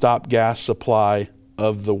 we will stop gas supply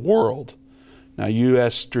of the world. Now,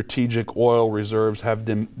 U.S. strategic oil reserves have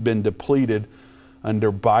been depleted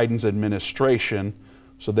under Biden's administration,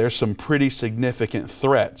 so there's some pretty significant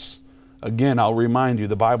threats. Again, I'll remind you,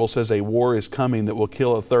 the Bible says a war is coming that will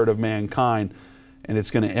kill 1/3 of mankind, and it's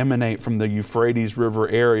going to emanate from the Euphrates River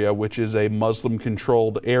area, which is a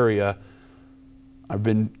Muslim-controlled area. I've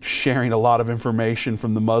been sharing a lot of information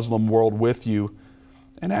from the Muslim world with you,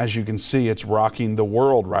 and as you can see, it's rocking the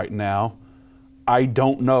world right now. I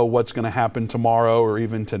don't know what's going to happen tomorrow or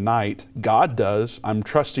even tonight. God does. I'm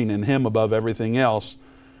trusting in Him above everything else,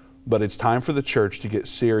 but it's time for the church to get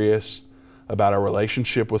serious about our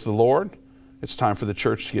relationship with the Lord. It's time for the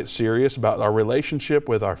church to get serious about our relationship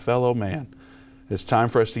with our fellow man. It's time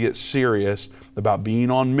for us to get serious about being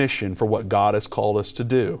on mission for what God has called us to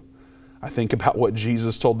do. I think about what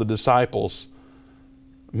Jesus told the disciples.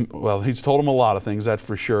 Well, He's told them a lot of things, that's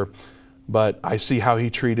for sure. But I see how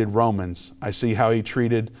He treated Romans. I see how He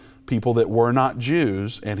treated people that were not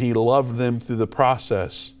Jews, and He loved them through the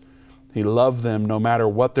process. He loved them no matter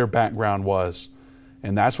what their background was.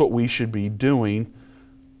 And that's what we should be doing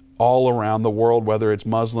all around the world, whether it's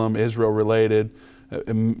Muslim, Israel related.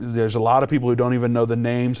 There's a lot of people who don't even know the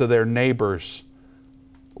names of their neighbors.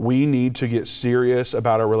 We need to get serious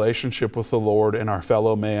about our relationship with the Lord and our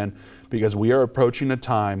fellow man, because we are approaching a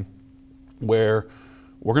time where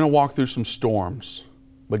we're going to walk through some storms.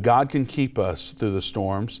 But God can keep us through the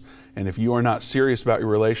storms. And if you are not serious about your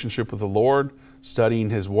relationship with the Lord, studying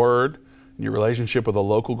His Word, and your relationship with a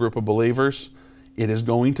local group of believers, it is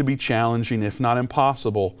going to be challenging, if not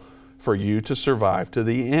impossible, for you to survive to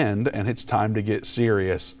the end, and it's time to get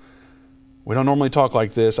serious. We don't normally talk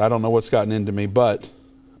like this. I don't know what's gotten into me, but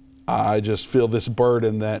I just feel this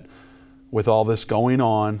burden that with all this going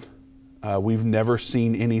on, we've never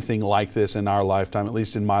seen anything like this in our lifetime, at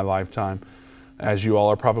least in my lifetime. As you all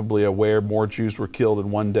are probably aware, more Jews were killed in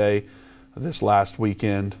one day this last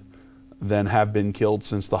weekend than have been killed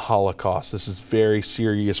since the Holocaust. This is very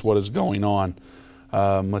serious what is going on.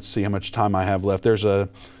 Let's see how much time I have left. There's a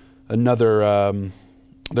threat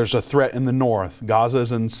in the north. Gaza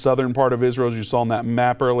is in the southern part of Israel, as you saw on that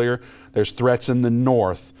map earlier. There's threats in the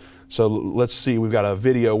north. So let's see, we've got a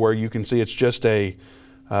video where you can see it's just a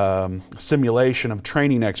simulation of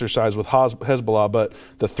training exercise with Hezbollah, but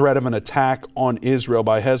the threat of an attack on Israel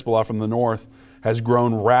by Hezbollah from the north has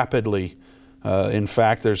grown rapidly. In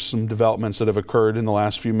fact, there's some developments that have occurred in the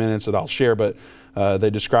last few minutes that I'll share, but they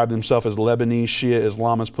describe themselves as Lebanese Shia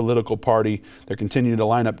Islamist political party. They're continuing to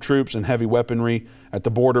line up troops and heavy weaponry at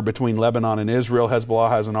the border between Lebanon and Israel. Hezbollah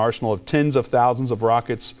has an arsenal of tens of thousands of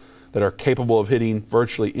rockets that are capable of hitting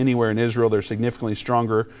virtually anywhere in Israel. They're significantly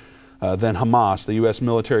stronger than Hamas. The U.S.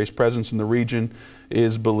 military's presence in the region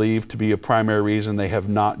is believed to be a primary reason they have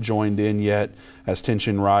not joined in yet. As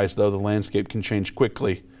tension rises, though, the landscape can change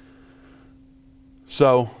quickly.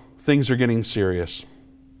 So things are getting serious.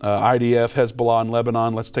 IDF, Hezbollah in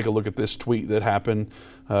Lebanon. Let's take a look at this tweet that happened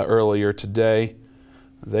earlier today.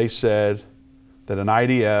 They said that an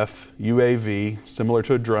IDF UAV, similar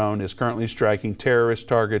to a drone, is currently striking terrorist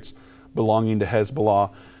targets belonging to Hezbollah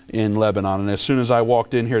in Lebanon. And as soon as I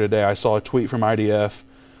walked in here today, I saw a tweet from IDF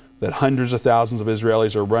that hundreds of thousands of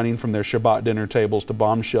Israelis are running from their Shabbat dinner tables to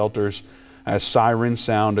bomb shelters as sirens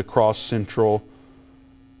sound across central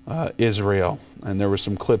Israel. And there were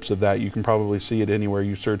some clips of that. You can probably see it anywhere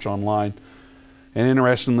you search online. And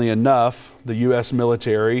interestingly enough, the U.S.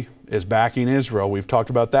 military is backing Israel. We've talked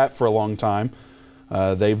about that for a long time.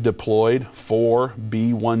 They've deployed 4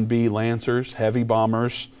 B-1B Lancers, heavy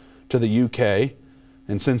bombers, to the UK.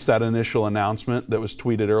 And since that initial announcement that was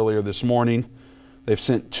tweeted earlier this morning, they've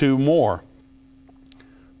sent 2 more.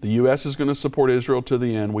 The U.S. is going to support Israel to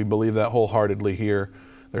the end. We believe that wholeheartedly here.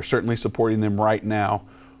 They're certainly supporting them right now.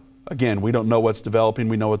 Again, we don't know what's developing.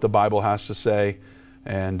 We know what the Bible has to say.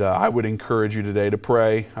 And I would encourage you today to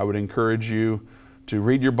pray. I would encourage you to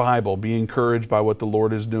read your Bible. Be encouraged by what the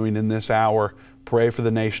Lord is doing in this hour. Pray for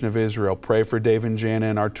the nation of Israel. Pray for Dave and Jana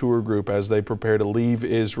and our tour group as they prepare to leave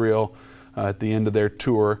Israel at the end of their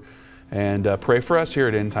tour. And pray for us here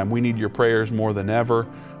at End Time. We need your prayers more than ever.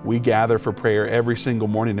 We gather for prayer every single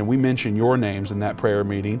morning, and we mention your names in that prayer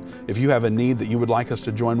meeting. If you have a need that you would like us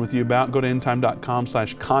to join with you about, go to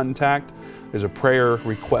endtime.com/contact. There's a prayer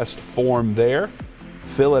request form there.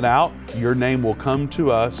 Fill it out. Your name will come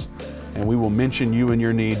to us, and we will mention you and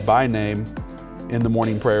your need by name in the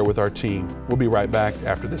morning prayer with our team. We'll be right back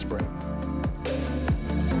after this break.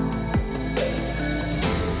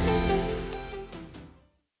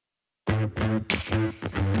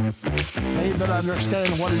 They that understand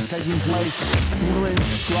what is taking place will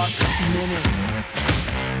instruct many.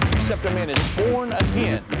 Except a man is born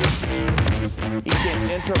again, he can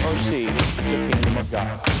enter or see the kingdom of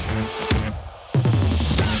God.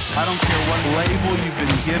 I don't care what label you've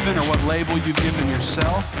been given or what label you've given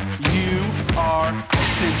yourself. You are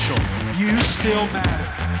essential. You still matter.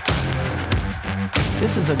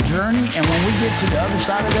 This is a journey, and when we get to the other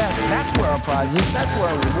side of that, that's where our prize is. That's where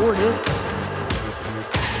our reward is.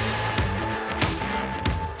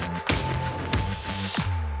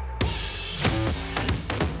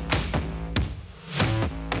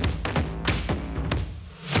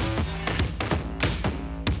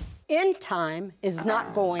 End Time is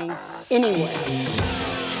not going anywhere.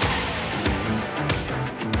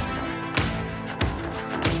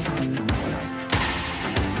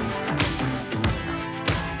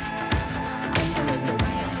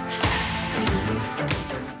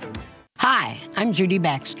 Hi, I'm Judy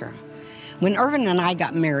Baxter. When Irvin and I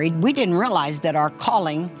got married, we didn't realize that our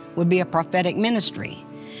calling would be a prophetic ministry.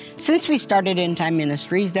 Since we started End Time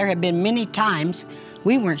Ministries, there have been many times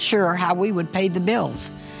we weren't sure how we would pay the bills.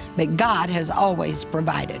 But God has always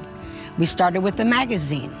provided. We started with the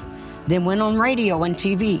magazine, then went on radio and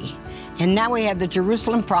TV, and now we have the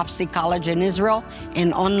Jerusalem Prophecy College in Israel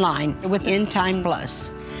and online with End Time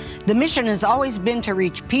Plus. The mission has always been to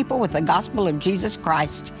reach people with the gospel of Jesus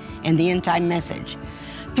Christ and the end time message.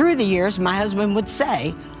 Through the years, my husband would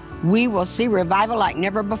say, we will see revival like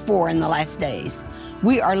never before in the last days.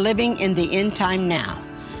 We are living in the end time now.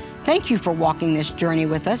 Thank you for walking this journey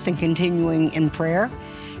with us and continuing in prayer.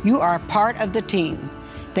 You are a part of the team.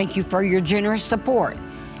 Thank you for your generous support.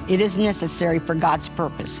 It is necessary for God's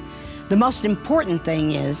purpose. The most important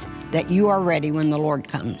thing is that you are ready when the Lord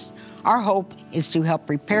comes. Our hope is to help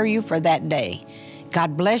prepare you for that day.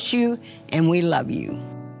 God bless you, and we love you.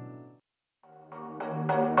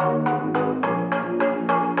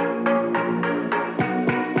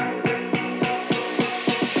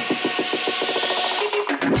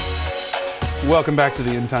 Welcome back to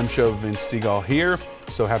the End Time Show. Vince Stegall here.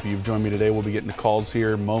 So happy you've joined me today. We'll be getting to calls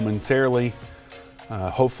here momentarily.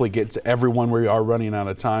 Hopefully get to everyone. We are running out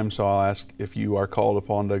of time, so I'll ask if you are called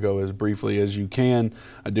upon to go as briefly as you can.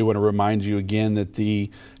 I do want to remind you again that the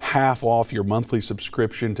half off your monthly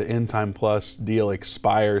subscription to End Time Plus deal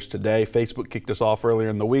expires today. Facebook kicked us off earlier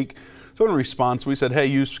in the week. So in response, we said, hey,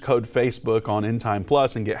 use code Facebook on End Time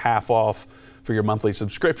Plus and get half off for your monthly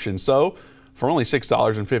subscription. So for only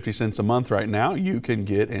 $6.50 a month right now, you can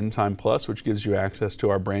get End Time Plus, which gives you access to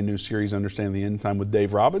our brand new series, Understand the End Time with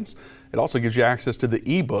Dave Robbins. It also gives you access to the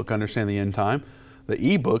ebook, Understand the End Time, the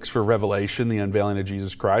ebooks for Revelation, the Unveiling of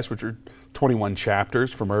Jesus Christ, which are 21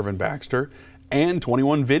 chapters from Irvin Baxter, and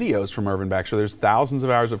 21 videos from Irvin Baxter. There's thousands of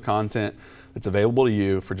hours of content that's available to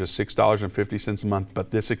you for just $6.50 a month,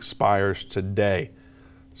 but this expires today.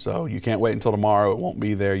 So you can't wait until tomorrow, it won't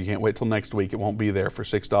be there. You can't wait till next week, it won't be there. For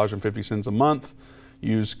 $6.50 a month,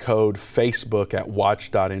 use code Facebook at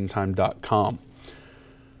watch.endtime.com.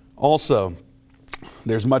 Also,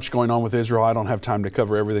 there's much going on with Israel. I don't have time to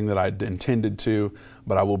cover everything that I intended to,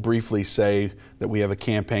 but I will briefly say that we have a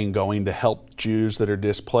campaign going to help Jews that are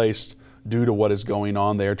displaced due to what is going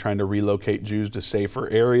on. They are trying to relocate Jews to safer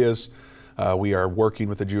areas. We are working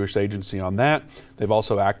with the Jewish Agency on that. They've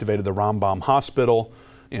also activated the Rambam Hospital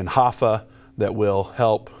in Haifa that will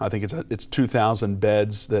help. I think it's 2,000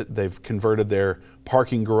 beds that they've converted their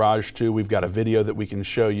parking garage to. We've got a video that we can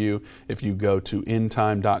show you if you go to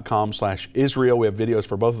endtime.com/Israel. We have videos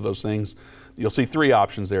for both of those things. You'll see three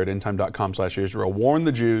options there at endtime.com/Israel. Warn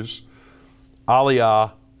the Jews,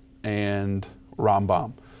 Aliyah, and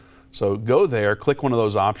Rambam. So go there, click one of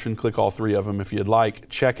those options, click all three of them if you'd like.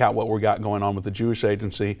 Check out what we got going on with the Jewish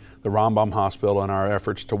Agency, the Rambam Hospital, and our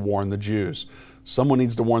efforts to warn the Jews. Someone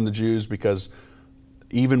needs to warn the Jews because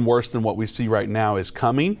even worse than what we see right now is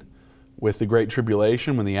coming with the Great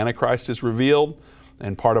Tribulation when the Antichrist is revealed.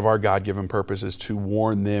 And part of our God-given purpose is to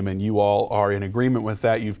warn them, and you all are in agreement with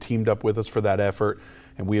that. You've teamed up with us for that effort,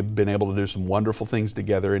 and we have been able to do some wonderful things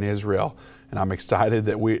together in Israel. And I'm excited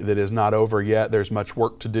that it is not over yet. There's much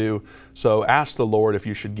work to do. So ask the Lord if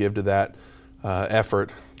you should give to that effort.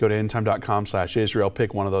 Go to endtime.com/Israel,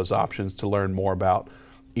 pick one of those options to learn more about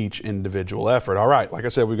each individual effort. All right, like I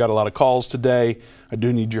said, we've got a lot of calls today. I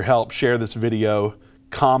do need your help. Share this video,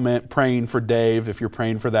 comment, praying for Dave if you're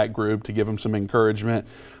praying for that group to give him some encouragement.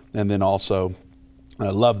 And then also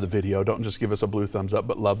love the video. Don't just give us a blue thumbs up,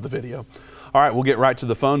 but love the video. All right, we'll get right to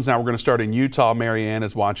the phones now. We're going to start in Utah. Marianne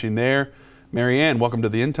is watching there. Marianne, welcome to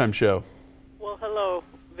the End Time Show. Well, hello,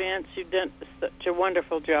 Vince. You've done such a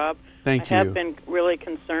wonderful job. Thank you. I have been really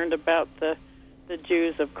concerned about the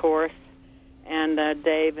Jews, of course, and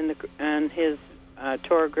Dave and his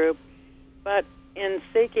tour group. But in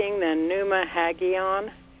seeking the Pneuma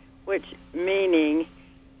Hagion, which meaning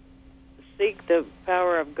seek the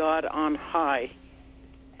power of God on high,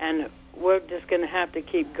 and we're just going to have to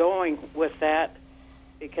keep going with that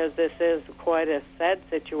because this is quite a sad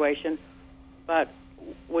situation, but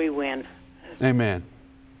we win. Amen.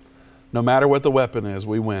 No matter what the weapon is,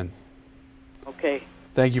 we win. Okay.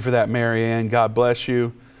 Thank you for that, Marianne. God bless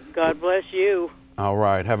you. God bless you. All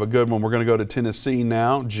right. Have a good one. We're going to go to Tennessee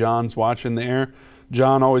now. John's watching there.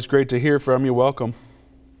 John, always great to hear from you. Welcome.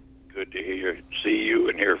 Good to see you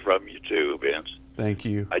and hear from you too, Vince. Thank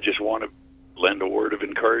you. I just want to lend a word of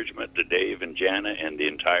encouragement to Dave and Jana and the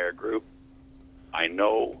entire group. I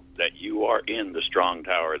know that you are in the strong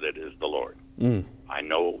tower that is the Lord. I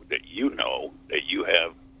know that you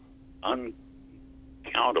have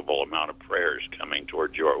uncountable amount of prayers coming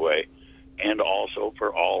towards your way, and also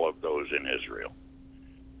for all of those in Israel.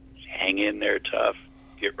 Hang in there tough,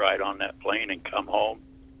 get right on that plane and come home,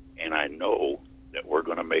 and I know that we're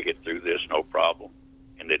going to make it through this no problem,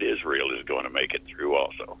 and that Israel is going to make it through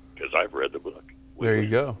also, because I've read the book. There you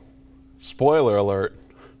go. Spoiler alert.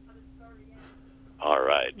 All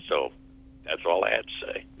right, so that's all I had to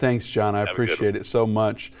say. Thanks, John. I appreciate it so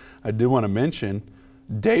much. I do want to mention,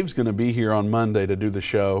 Dave's going to be here on Monday to do the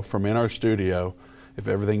show from in our studio if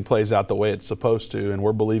everything plays out the way it's supposed to, and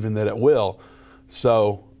we're believing that it will.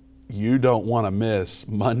 So you don't want to miss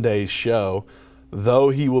Monday's show. Though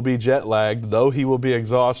he will be jet lagged, though he will be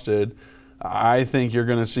exhausted, I think you're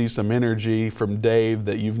going to see some energy from Dave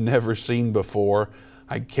that you've never seen before.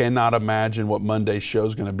 I cannot imagine what Monday's show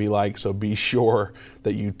is going to be like, so be sure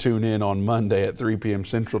that you tune in on Monday at 3 p.m.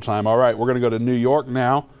 Central Time. All right, we're going to go to New York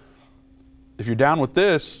now. If you're down with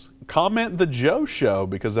this, comment the Joe Show,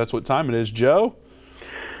 because that's what time it is. Joe,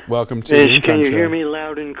 welcome to the End Time Can you Show. hear me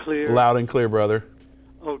loud and clear? Loud and clear, brother.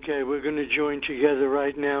 Okay, we're going to join together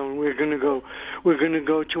right now, and we're going to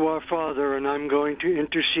go to our Father, and I'm going to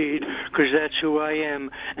intercede, because that's who I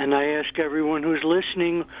am. And I ask everyone who's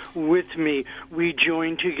listening with me, we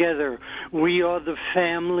join together. We are the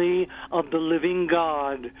family of the living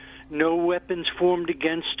God. No weapons formed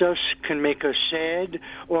against us can make us sad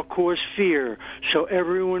or cause fear. So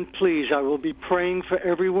everyone, please, I will be praying for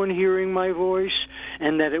everyone hearing my voice,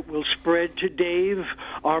 and that it will spread to Dave,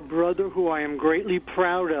 our brother, who I am greatly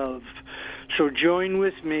proud of. So join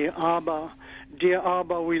with me. Abba, dear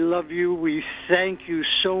Abba, we love you. We thank you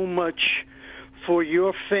so much for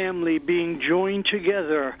your family being joined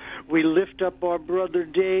together. We lift up our brother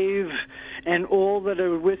Dave and all that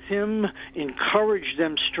are with him. Encourage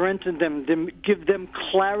them, strengthen them, give them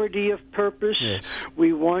clarity of purpose. Yes.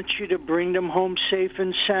 We want you to bring them home safe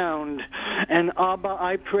and sound. And Abba,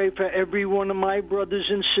 I pray for every one of my brothers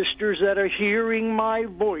and sisters that are hearing my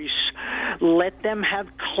voice. Let them have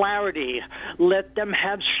clarity. Let them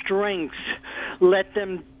have strength. Let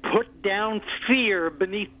them put down fear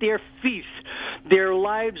beneath their feet. Their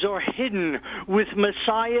lives are hidden with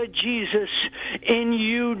Messiah Jesus in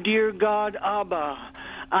you, dear God, Abba.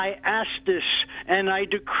 I ask this, and I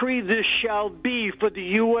decree this shall be for the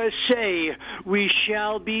USA. We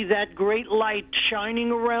shall be that great light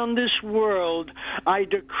shining around this world. I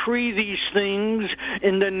decree these things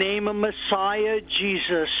in the name of Messiah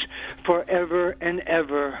Jesus forever and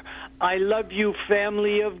ever. I love you,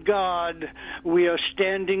 family of God. We are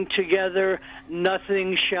standing together.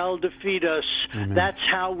 Nothing shall defeat us. Amen. That's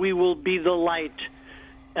how we will be the light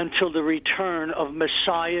until the return of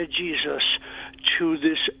Messiah Jesus to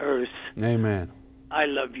this earth. Amen. I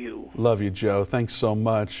love you. Love you, Joe. Thanks so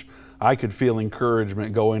much. I could feel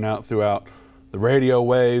encouragement going out throughout the radio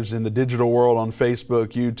waves, in the digital world, on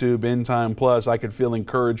Facebook, YouTube, End Time Plus. I could feel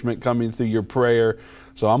encouragement coming through your prayer.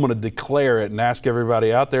 So I'm going to declare it and ask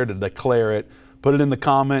everybody out there to declare it. Put it in the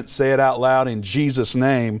comments, say it out loud. In Jesus'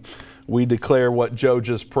 name, we declare what Joe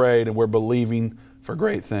just prayed, and we're believing for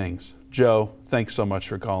great things. Joe, thanks so much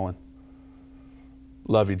for calling.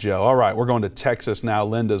 Love you, Joe. All right, we're going to Texas now.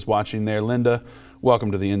 Linda's watching there. Linda,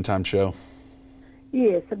 welcome to the End Time Show.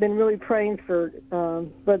 Yes, I've been really praying for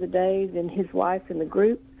Brother Dave and his wife and the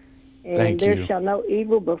group. And Thank there you. shall no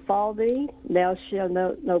evil befall thee, thou shalt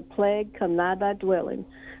no plague come nigh thy dwelling.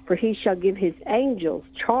 For he shall give his angels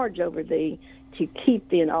charge over thee to keep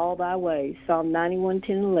thee in all thy ways. Psalm 91,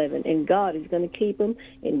 10, 11. And God is going to keep them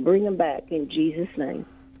and bring them back in Jesus' name.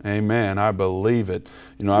 Amen. I believe it.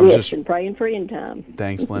 You know, I was just been praying for end time.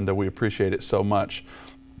 Thanks, Linda. We appreciate it so much.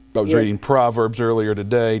 I was Yes. reading Proverbs earlier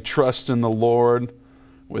today. Trust in the Lord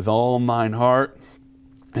with all thine heart,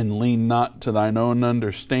 and lean not to thine own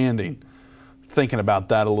understanding. Thinking about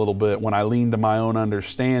that a little bit, when I lean to my own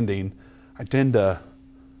understanding, I tend to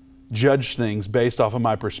judge things based off of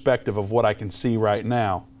my perspective of what I can see right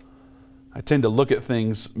now. I tend to look at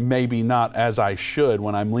things maybe not as I should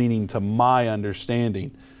when I'm leaning to my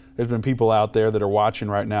understanding. There's been people out there that are watching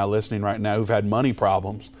right now, listening right now, who've had money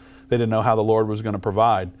problems. They didn't know how the Lord was going to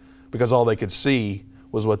provide because all they could see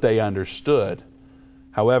was what they understood.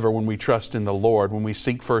 However, when we trust in the Lord, when we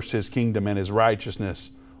seek first His kingdom and His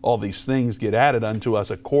righteousness, all these things get added unto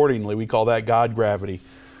us accordingly. We call that God gravity.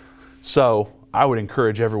 So I would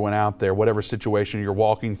encourage everyone out there, whatever situation you're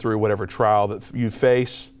walking through, whatever trial that you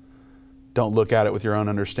face, don't look at it with your own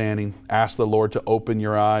understanding. Ask the Lord to open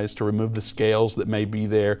your eyes, to remove the scales that may be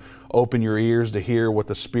there. Open your ears to hear what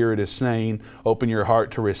the Spirit is saying. Open your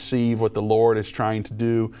heart to receive what the Lord is trying to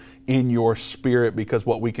do in your spirit, because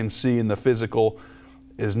what we can see in the physical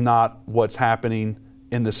is not what's happening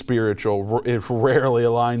in the spiritual. It rarely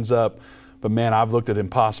aligns up. But man, I've looked at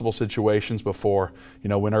impossible situations before. You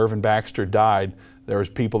know, when Irvin Baxter died, there was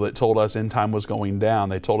people that told us end time was going down.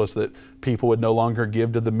 They told us that people would no longer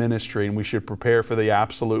give to the ministry and we should prepare for the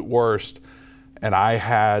absolute worst. And I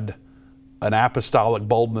had an apostolic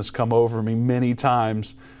boldness come over me many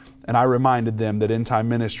times. And I reminded them that End Time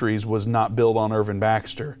Ministries was not built on Irvin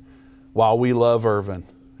Baxter. While we love Irvin,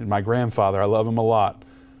 and my grandfather, I love him a lot,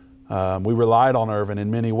 we relied on Irvin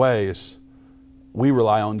in many ways. We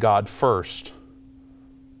rely on God first.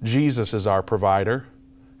 Jesus is our provider,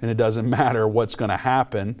 and it doesn't matter what's going to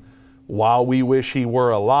happen. While we wish He were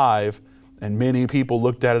alive, and many people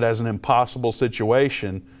looked at it as an impossible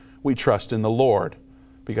situation, we trust in the Lord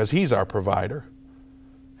because He's our provider.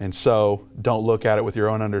 And so don't look at it with your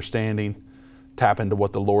own understanding. Tap into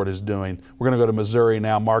what the Lord is doing. We're going to go to Missouri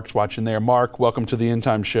now. Mark's watching there. Mark, welcome to the End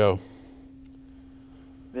Time Show.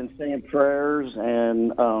 Been saying prayers,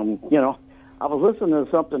 and I was listening to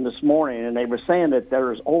something this morning, and they were saying that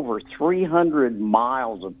there's over 300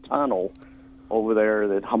 miles of tunnel over there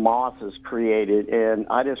that Hamas has created, and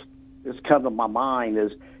it's come to my mind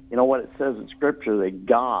is, you know what it says in Scripture, that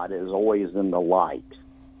God is always in the light.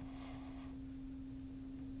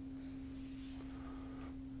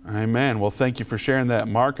 Amen. Well, thank you for sharing that,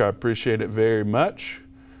 Mark. I appreciate it very much.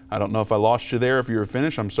 I don't know if I lost you there. If you were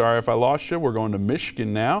finished, I'm sorry if I lost you. We're going to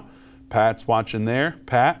Michigan now. Pat's watching there.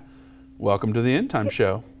 Pat, welcome to the End Time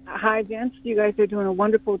Show. Hi, Vince. You guys are doing a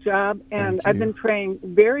wonderful job. And I've been praying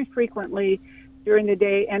very frequently during the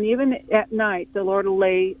day, and even at night, the Lord will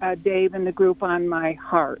lay Dave and the group on my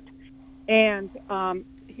heart. And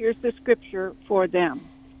here's the scripture for them.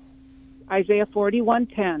 Isaiah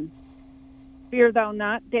 41:10. Fear thou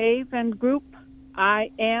not, Dave and group.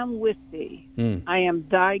 I am with thee. I am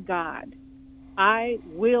thy God. I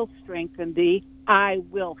will strengthen thee. I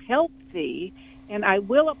will help thee, and I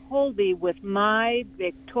will uphold thee with my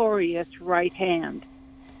victorious right hand.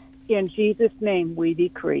 In Jesus' name we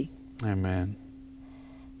decree. Amen.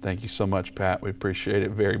 Thank you so much, Pat. We appreciate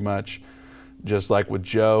it very much. Just like with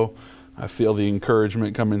Joe, I feel the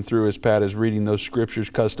encouragement coming through as Pat is reading those scriptures,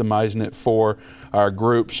 customizing it for our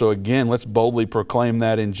group. So again, let's boldly proclaim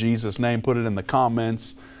that in Jesus' name. Put it in the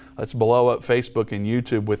comments. Let's blow up Facebook and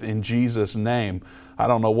YouTube with "in Jesus' name." I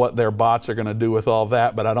don't know what their bots are going to do with all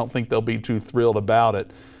that, but I don't think they'll be too thrilled about it.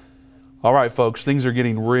 All right, folks, things are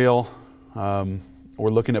getting real. We're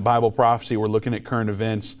looking at Bible prophecy. We're looking at current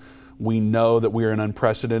events. We know that we are in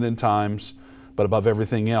unprecedented times. But above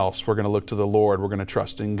everything else, we're going to look to the Lord. We're going to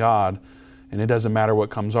trust in God. And it doesn't matter what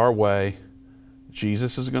comes our way.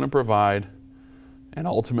 Jesus is going to provide. And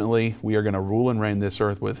ultimately, we are going to rule and reign this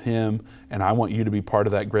earth with Him. And I want you to be part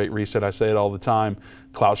of that great reset. I say it all the time.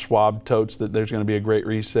 Klaus Schwab totes that there's going to be a great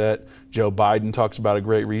reset. Joe Biden talks about a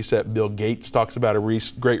great reset. Bill Gates talks about a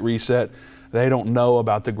great reset. They don't know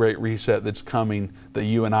about the great reset that's coming that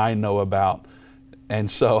you and I know about. And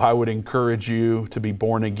so I would encourage you to be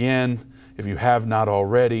born again. If you have not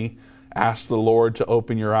already, ask the Lord to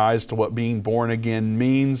open your eyes to what being born again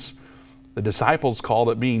means. The disciples called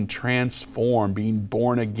it being transformed, being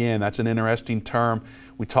born again. That's an interesting term.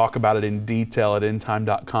 We talk about it in detail at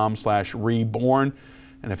endtime.com/reborn.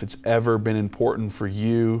 And if it's ever been important for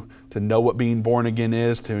you to know what being born again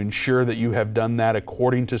is, to ensure that you have done that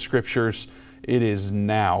according to Scriptures, it is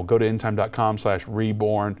now. Go to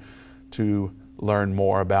endtime.com/reborn to learn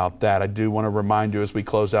more about that. I do want to remind you as we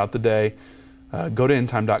close out the day, go to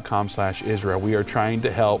endtime.com/Israel. We are trying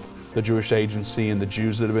to help the Jewish Agency and the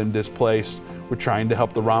Jews that have been displaced. We're trying to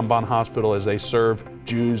help the Rambam Hospital as they serve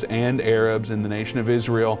Jews and Arabs in the nation of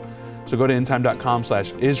Israel. So go to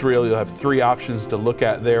endtime.com/Israel. You'll have 3 options to look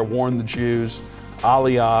at there: Warn the Jews,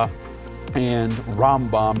 Aliyah, and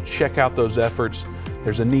Rambam. Check out those efforts.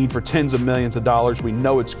 There's a need for tens of millions of dollars. We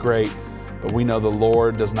know it's great. But we know the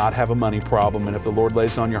Lord does not have a money problem. And if the Lord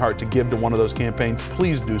lays it on your heart to give to one of those campaigns,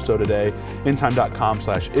 please do so today.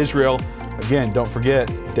 Endtime.com/Israel. Again, don't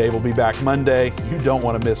forget, Dave will be back Monday. You don't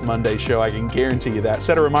want to miss Monday's show. I can guarantee you that.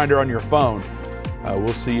 Set a reminder on your phone. We'll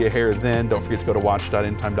see you here then. Don't forget to go to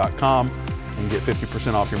watch.endtime.com and get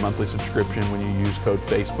 50% off your monthly subscription when you use code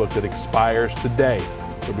Facebook that expires today.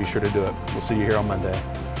 So be sure to do it. We'll see you here on Monday.